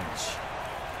Jones.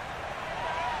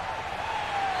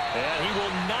 And he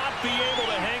will not be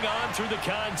able to hang on through the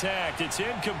contact. It's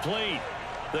incomplete.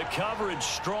 The coverage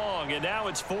strong, and now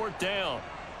it's 4th down.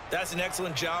 That's an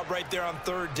excellent job right there on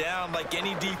 3rd down. Like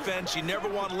any defense, you never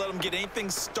want to let them get anything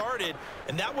started,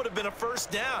 and that would have been a 1st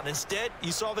down. Instead,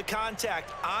 you saw the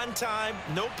contact on time,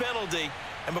 no penalty,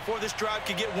 and before this drive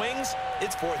could get wings,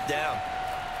 it's 4th down.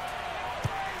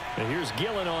 And here's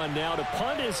Gillen on now to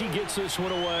punt as he gets this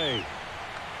one away.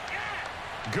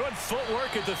 Good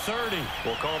footwork at the 30.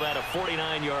 We'll call that a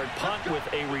 49-yard punt with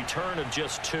a return of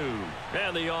just 2.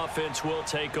 And the offense will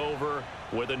take over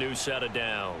with a new set of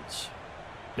downs.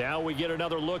 Now we get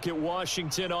another look at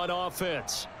Washington on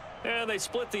offense. And they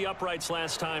split the uprights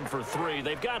last time for 3.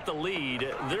 They've got the lead.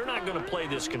 They're not going to play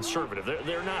this conservative.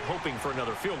 They're not hoping for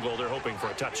another field goal. They're hoping for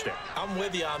a touchdown. I'm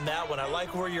with you on that one. I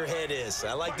like where your head is.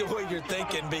 I like the way you're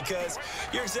thinking because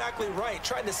you're exactly right.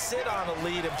 Trying to sit on a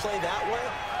lead and play that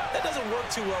way, that doesn't work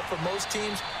too well for most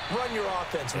teams. Run your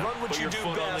offense. Run what you do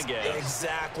best.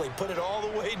 Exactly. Put it all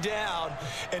the way down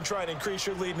and try to increase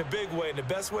your lead in a big way. And the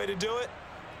best way to do it,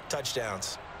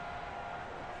 touchdowns.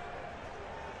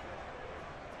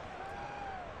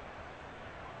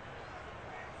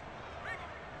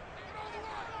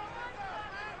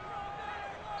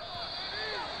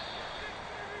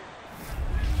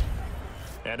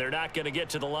 And they're not going to get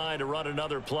to the line to run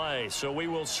another play. So we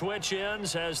will switch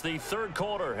ends as the third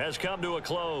quarter has come to a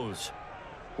close.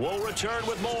 We'll return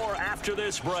with more after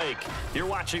this break. You're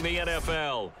watching the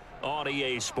NFL on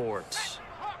EA Sports.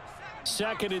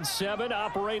 2nd and 7,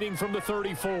 operating from the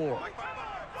 34.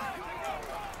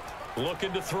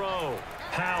 Looking to throw.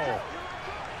 Howell.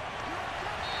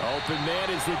 Open man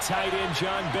is the tight end,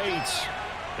 John Bates.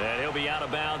 And he'll be out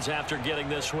of bounds after getting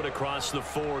this one across the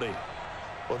 40.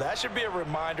 Well, that should be a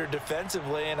reminder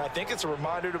defensively, and I think it's a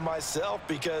reminder to myself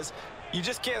because you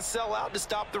just can't sell out to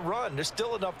stop the run. There's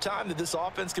still enough time that this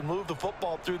offense can move the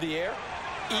football through the air,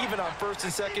 even on 1st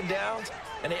and 2nd downs,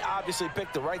 and they obviously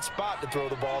picked the right spot to throw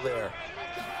the ball there.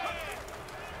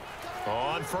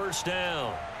 On 1st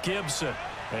down, Gibson,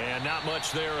 and not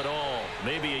much there at all.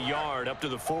 Maybe a yard up to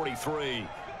the 43.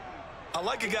 I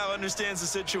like a guy who understands the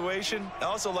situation. I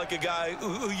also like a guy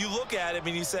who you look at him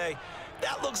and you say,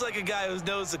 that looks like a guy who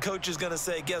knows the coach is going to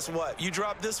say, guess what? You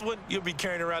drop this one, you'll be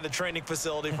carrying around the training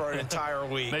facility for an entire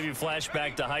week. Maybe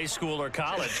flashback to high school or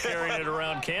college, carrying it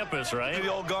around campus, right?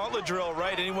 The old gauntlet drill,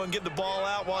 right? Anyone get the ball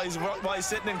out while he's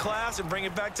sitting in class and bring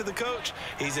it back to the coach?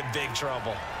 He's in big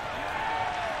trouble.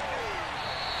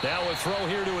 Now a throw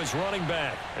here to his running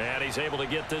back. And he's able to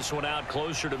get this one out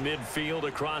closer to midfield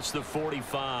across the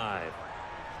 45.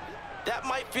 that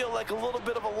might feel like a little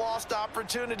bit of a lost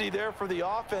opportunity there for the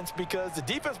offense because the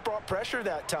defense brought pressure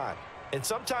that time. And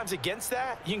sometimes against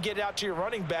that, you can get out to your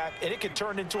running back, and it could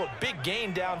turn into a big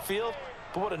gain downfield.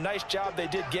 But what a nice job they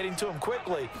did getting to him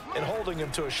quickly and holding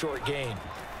him to a short gain.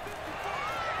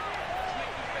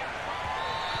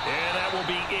 And that will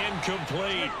be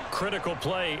incomplete. Critical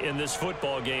play in this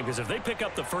football game because if they pick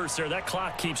up the first there, that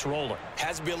clock keeps rolling.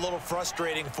 Has to be a little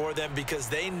frustrating for them because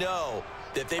they know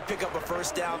that if they pick up a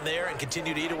first down there and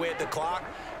continue to eat away at the clock,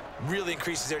 really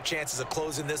increases their chances of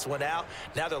closing this one out.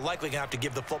 Now they're likely going to have to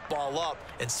give the football up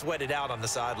and sweat it out on the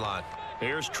sideline.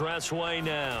 Here's Tressway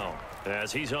now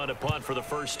as he's on to punt for the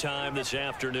first time this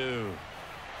afternoon.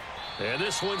 And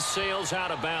this one sails out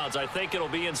of bounds. I think it'll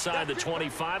be inside the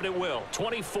 25, and it will.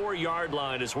 24-yard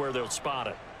line is where they'll spot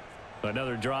it.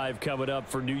 Another drive coming up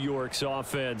for New York's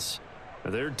offense.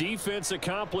 Their defense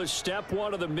accomplished step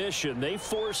one of the mission. They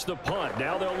forced the punt.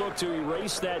 Now they'll look to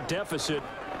erase that deficit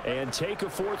and take a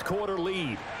fourth-quarter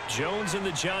lead. Jones and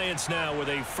the Giants now with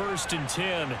a 1st and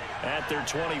 10 at their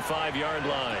 25-yard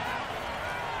line.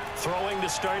 Throwing to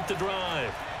start the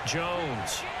drive.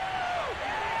 Jones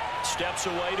steps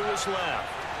away to his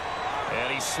left.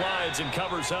 And he slides and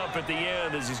covers up at the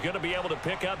end as he's going to be able to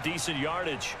pick up decent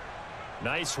yardage.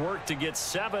 Nice work to get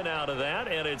 7 out of that,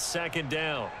 and it's 2nd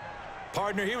down.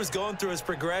 Partner, he was going through his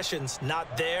progressions.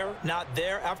 Not there, not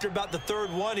there. After about the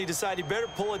 3rd one, he decided he better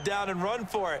pull it down and run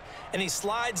for it. And he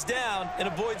slides down and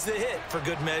avoids the hit for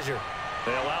good measure.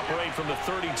 They'll operate from the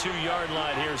 32-yard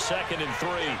line here, 2nd and 3.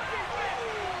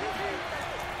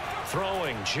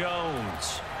 Throwing,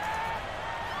 Jones.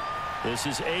 This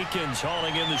is Akins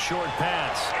hauling in the short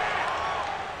pass.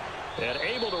 And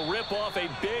able to rip off a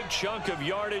big chunk of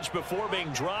yardage before being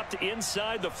dropped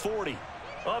inside the 40.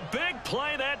 A big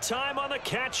play that time on the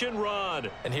catch and run.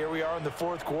 And here we are in the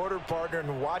 4th quarter, partner,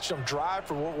 and watch them drive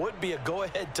for what would be a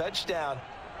go-ahead touchdown.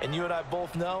 And you and I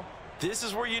both know this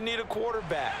is where you need a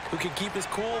quarterback who can keep his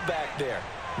cool back there.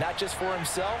 Not just for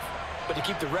himself, but to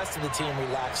keep the rest of the team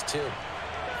relaxed too.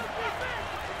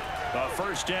 A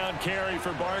 1st down carry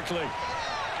for Barkley.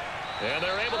 And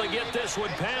they're able to get this one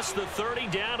past the 30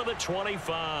 down to the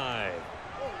 25.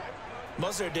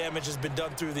 Most of their damage has been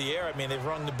done through the air. I mean, they've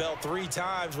rung the bell 3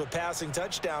 times with passing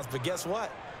touchdowns, but guess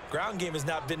what? Ground game has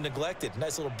not been neglected.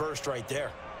 Nice little burst right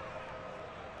there.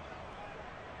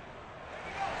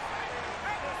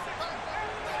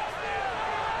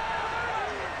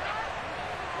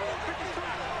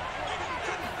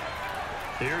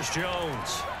 Here's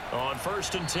Jones on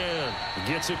 1st and 10.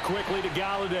 Gets it quickly to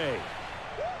Galladay.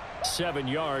 7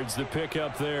 yards the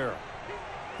pickup there.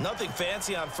 Nothing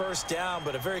fancy on 1st down,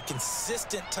 but a very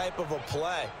consistent type of a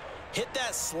play. Hit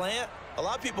that slant. A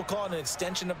lot of people call it an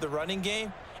extension of the running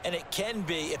game, and it can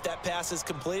be if that pass is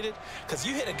completed, because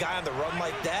you hit a guy on the run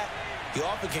like that, you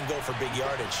often can go for big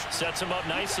yardage. Sets him up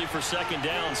nicely for 2nd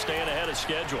down, staying ahead of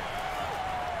schedule.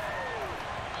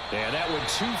 And that one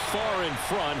too far in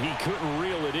front. He couldn't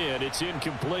reel it in. It's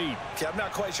incomplete. See, I'm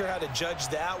not quite sure how to judge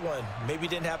that one. Maybe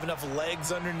didn't have enough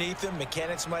legs underneath him.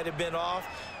 Mechanics might have been off.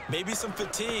 Maybe some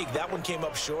fatigue. That one came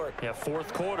up short. Yeah,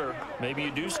 4th quarter. Maybe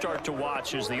you do start to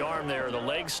watch as the arm there, the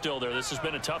leg's still there. This has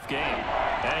been a tough game.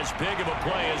 As big of a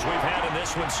play as we've had in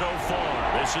this one so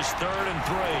far. This is 3rd and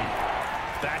 3.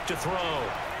 Back to throw.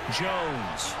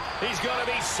 Jones. He's going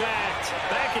to be sacked.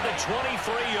 Back at the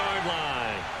 23-yard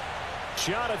line.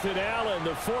 Jonathan Allen,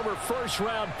 the former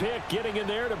 1st-round pick, getting in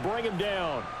there to bring him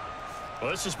down.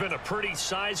 Well, this has been a pretty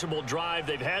sizable drive.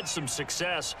 They've had some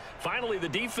success. Finally, the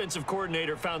defensive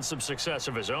coordinator found some success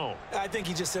of his own. I think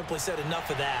he just simply said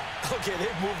enough of that. Okay,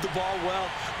 they've moved the ball well.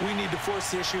 We need to force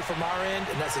the issue from our end,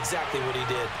 and that's exactly what he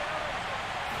did.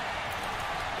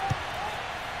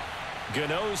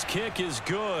 Gano's kick is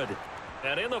good.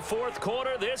 And in the 4th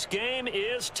quarter, this game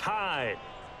is tied.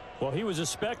 Well, he was a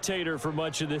spectator for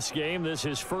much of this game. This is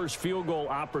his first field goal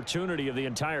opportunity of the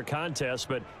entire contest,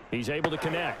 but he's able to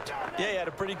connect. Yeah, he had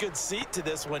a pretty good seat to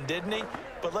this one, didn't he?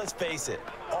 But let's face it,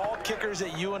 all kickers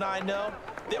that you and I know,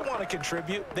 they want to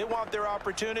contribute. They want their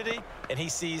opportunity, and he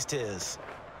seized his.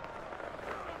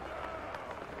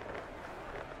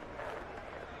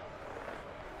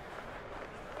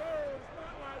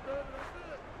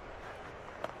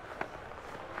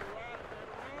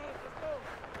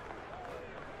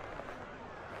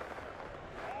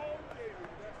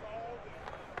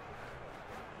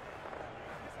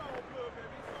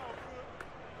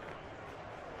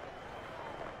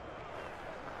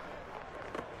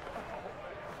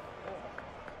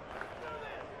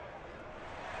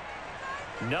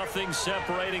 Nothing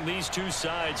separating these two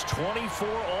sides. 24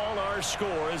 all our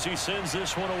score as he sends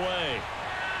this one away.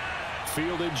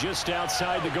 Fielded just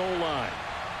outside the goal line.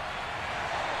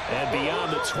 And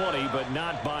beyond the 20, but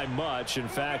not by much. In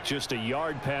fact, just a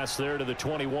yard pass there to the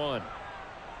 21.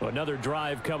 Another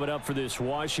drive coming up for this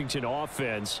Washington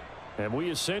offense. And we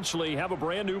essentially have a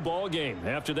brand new ball game.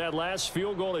 After that last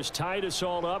field goal has tied us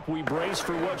all up, we brace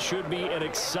for what should be an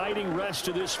exciting rest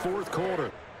of this fourth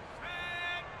quarter.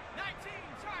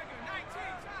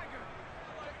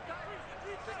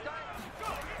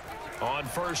 On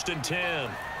 1st and 10,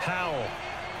 Howell.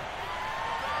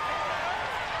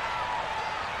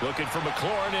 Looking for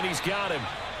McLaurin, and he's got him.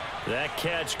 That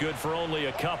catch good for only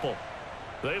a couple.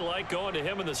 They like going to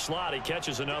him in the slot. He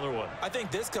catches another one. I think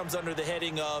this comes under the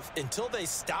heading of until they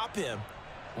stop him,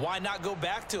 why not go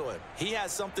back to him? He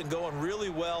has something going really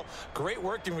well. Great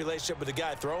working relationship with the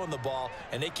guy throwing the ball,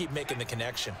 and they keep making the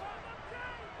connection.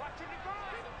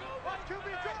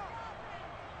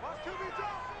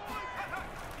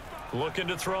 Looking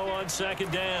to throw on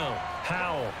 2nd down.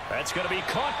 Howell. That's going to be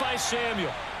caught by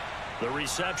Samuel. The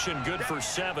reception good for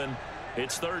 7.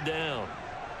 It's 3rd down.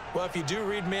 Well, if you do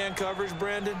read man coverage,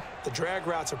 Brandon, the drag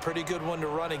route's a pretty good one to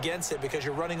run against it because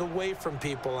you're running away from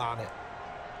people on it.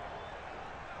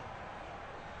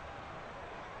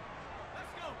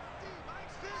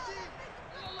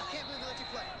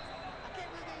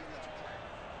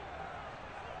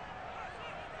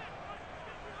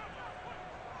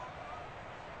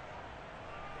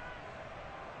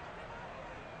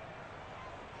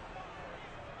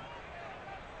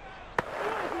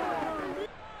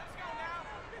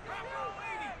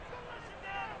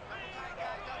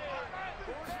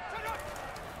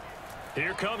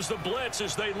 Here comes the blitz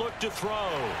as they look to throw.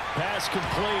 Pass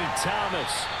complete,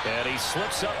 Thomas. And he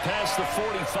slips up past the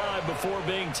 45 before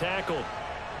being tackled.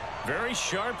 Very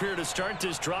sharp here to start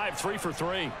this drive, 3 for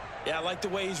 3. Yeah, I like the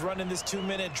way he's running this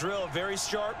 2-minute drill. Very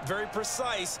sharp, very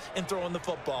precise in throwing the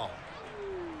football.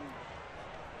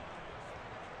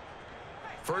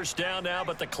 1st down now,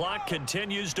 but the clock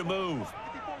continues to move.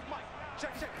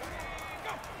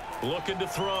 Looking to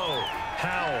throw.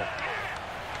 Howell.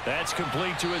 That's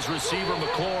complete to his receiver,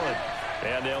 McLaurin.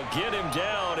 And they'll get him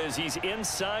down as he's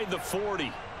inside the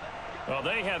 40. Well,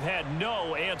 they have had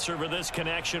no answer for this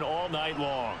connection all night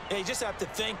long. Yeah, you just have to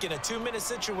think in a 2-minute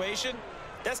situation,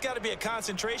 that's got to be a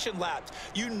concentration lapse.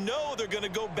 You know they're going to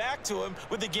go back to him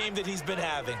with the game that he's been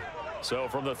having. So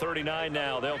from the 39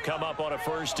 now, they'll come up on a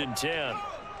 1st and 10.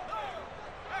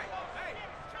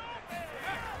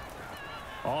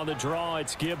 On the draw,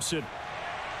 it's Gibson.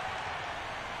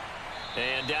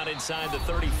 And down inside the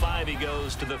 35, he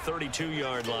goes to the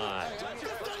 32-yard line.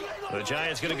 The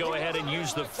Giants going to go ahead and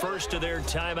use the first of their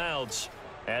timeouts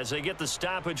as they get the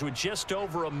stoppage with just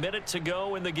over a minute to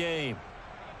go in the game.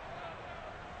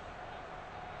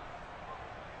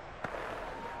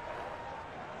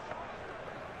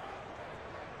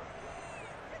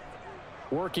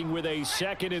 Working with a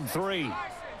 2nd and 3.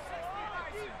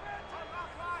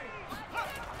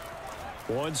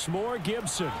 Once more,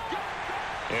 Gibson.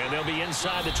 And they'll be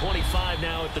inside the 25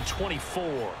 now at the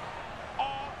 24.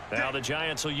 Now the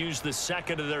Giants will use the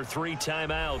 2nd of their 3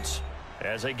 timeouts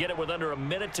as they get it with under a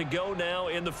minute to go now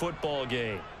in the football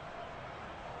game.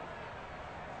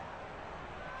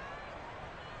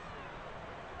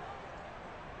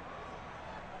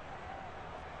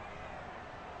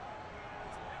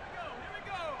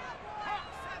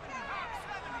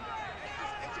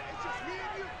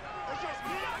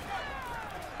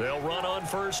 They'll run on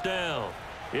 1st down.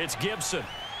 It's Gibson.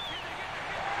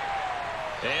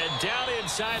 And down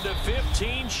inside the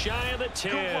 15, shy of the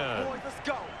 10.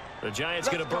 The Giants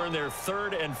going to burn their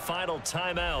 3rd and final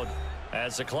timeout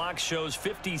as the clock shows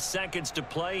 50 seconds to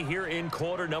play here in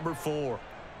quarter number 4.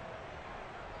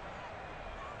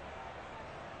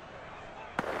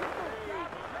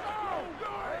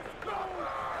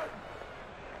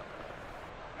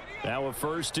 Now a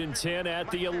 1st and 10 at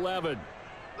the 11.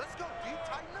 Let's go, dude.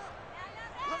 Tighten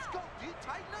up. Let's go, dude.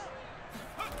 Tighten up.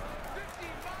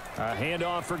 A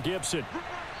handoff for Gibson.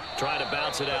 Trying to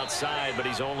bounce it outside, but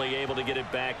he's only able to get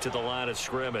it back to the line of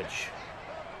scrimmage.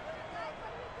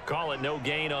 Call it no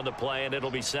gain on the play, and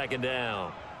it'll be 2nd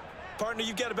down. Partner,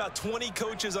 you've got about 20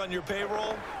 coaches on your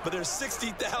payroll, but there's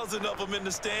 60,000 of them in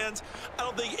the stands. I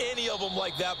don't think any of them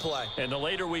like that play. And the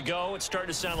later we go, it's starting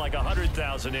to sound like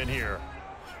 100,000 in here.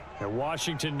 And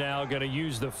Washington now going to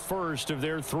use the first of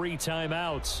their 3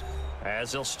 timeouts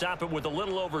as they'll stop it with a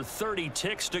little over 30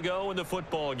 ticks to go in the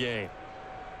football game.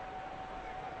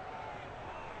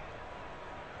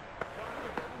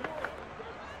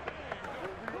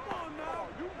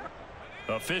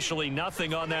 Officially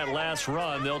nothing on that last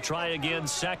run. They'll try again,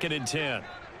 2nd and 10.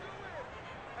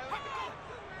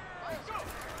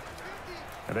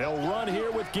 And they'll run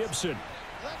here with Gibson.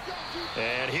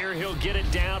 And here he'll get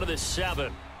it down to the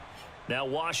 7. Now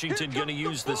Washington going to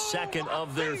use the second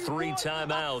of their 3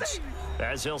 timeouts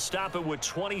as they'll stop it with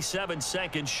 27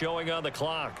 seconds showing on the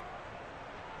clock.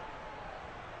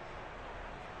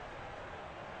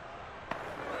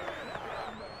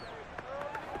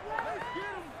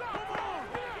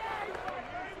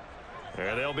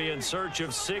 And they'll be in search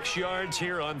of 6 yards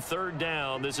here on 3rd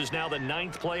down. This is now the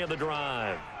 9th play of the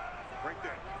drive. Right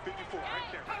there. 54, right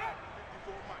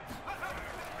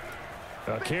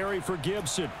there. A carry for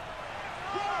Gibson.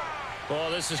 Well,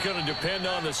 this is going to depend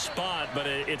on the spot, but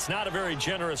it's not a very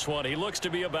generous one. He looks to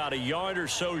be about a yard or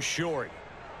so short.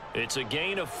 It's a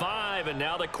gain of 5, and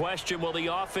now the question, will the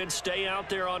offense stay out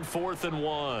there on 4th and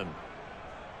 1?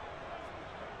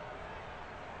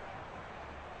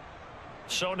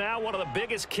 So now one of the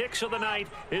biggest kicks of the night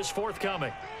is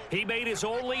forthcoming. He made his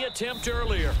only attempt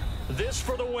earlier. This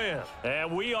for the win.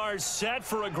 And we are set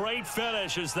for a great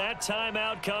finish as that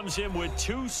timeout comes in with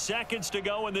 2 seconds to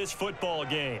go in this football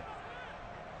game.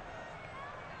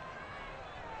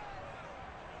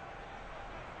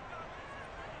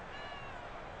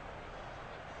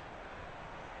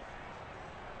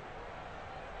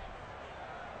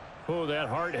 Oh, that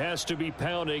heart has to be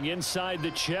pounding inside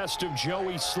the chest of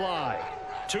Joey Sly.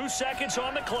 2 seconds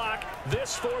on the clock.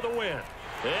 This for the win.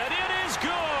 And it is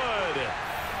good.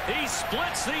 He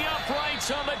splits the uprights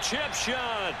on the chip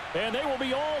shot. And they will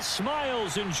be all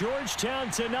smiles in Georgetown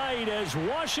tonight as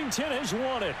Washington has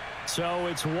won it. So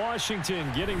it's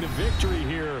Washington getting the victory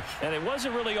here. And it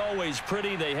wasn't really always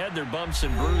pretty. They had their bumps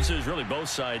and bruises. Really, both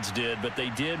sides did. But they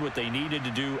did what they needed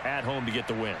to do at home to get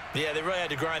the win. Yeah, they really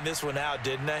had to grind this one out,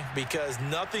 didn't they? Because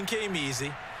nothing came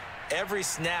easy. Every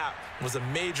snap was a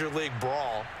major league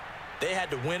brawl. They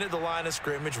had to win at the line of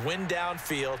scrimmage, win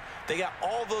downfield. They got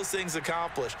all those things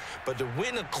accomplished. But to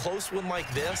win a close one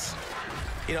like this,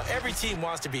 you know, every team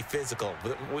wants to be physical.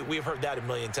 We've heard that a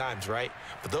million times, right?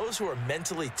 But those who are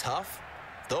mentally tough,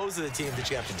 those are the teams that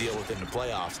you have to deal with in the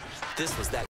playoffs. This was that.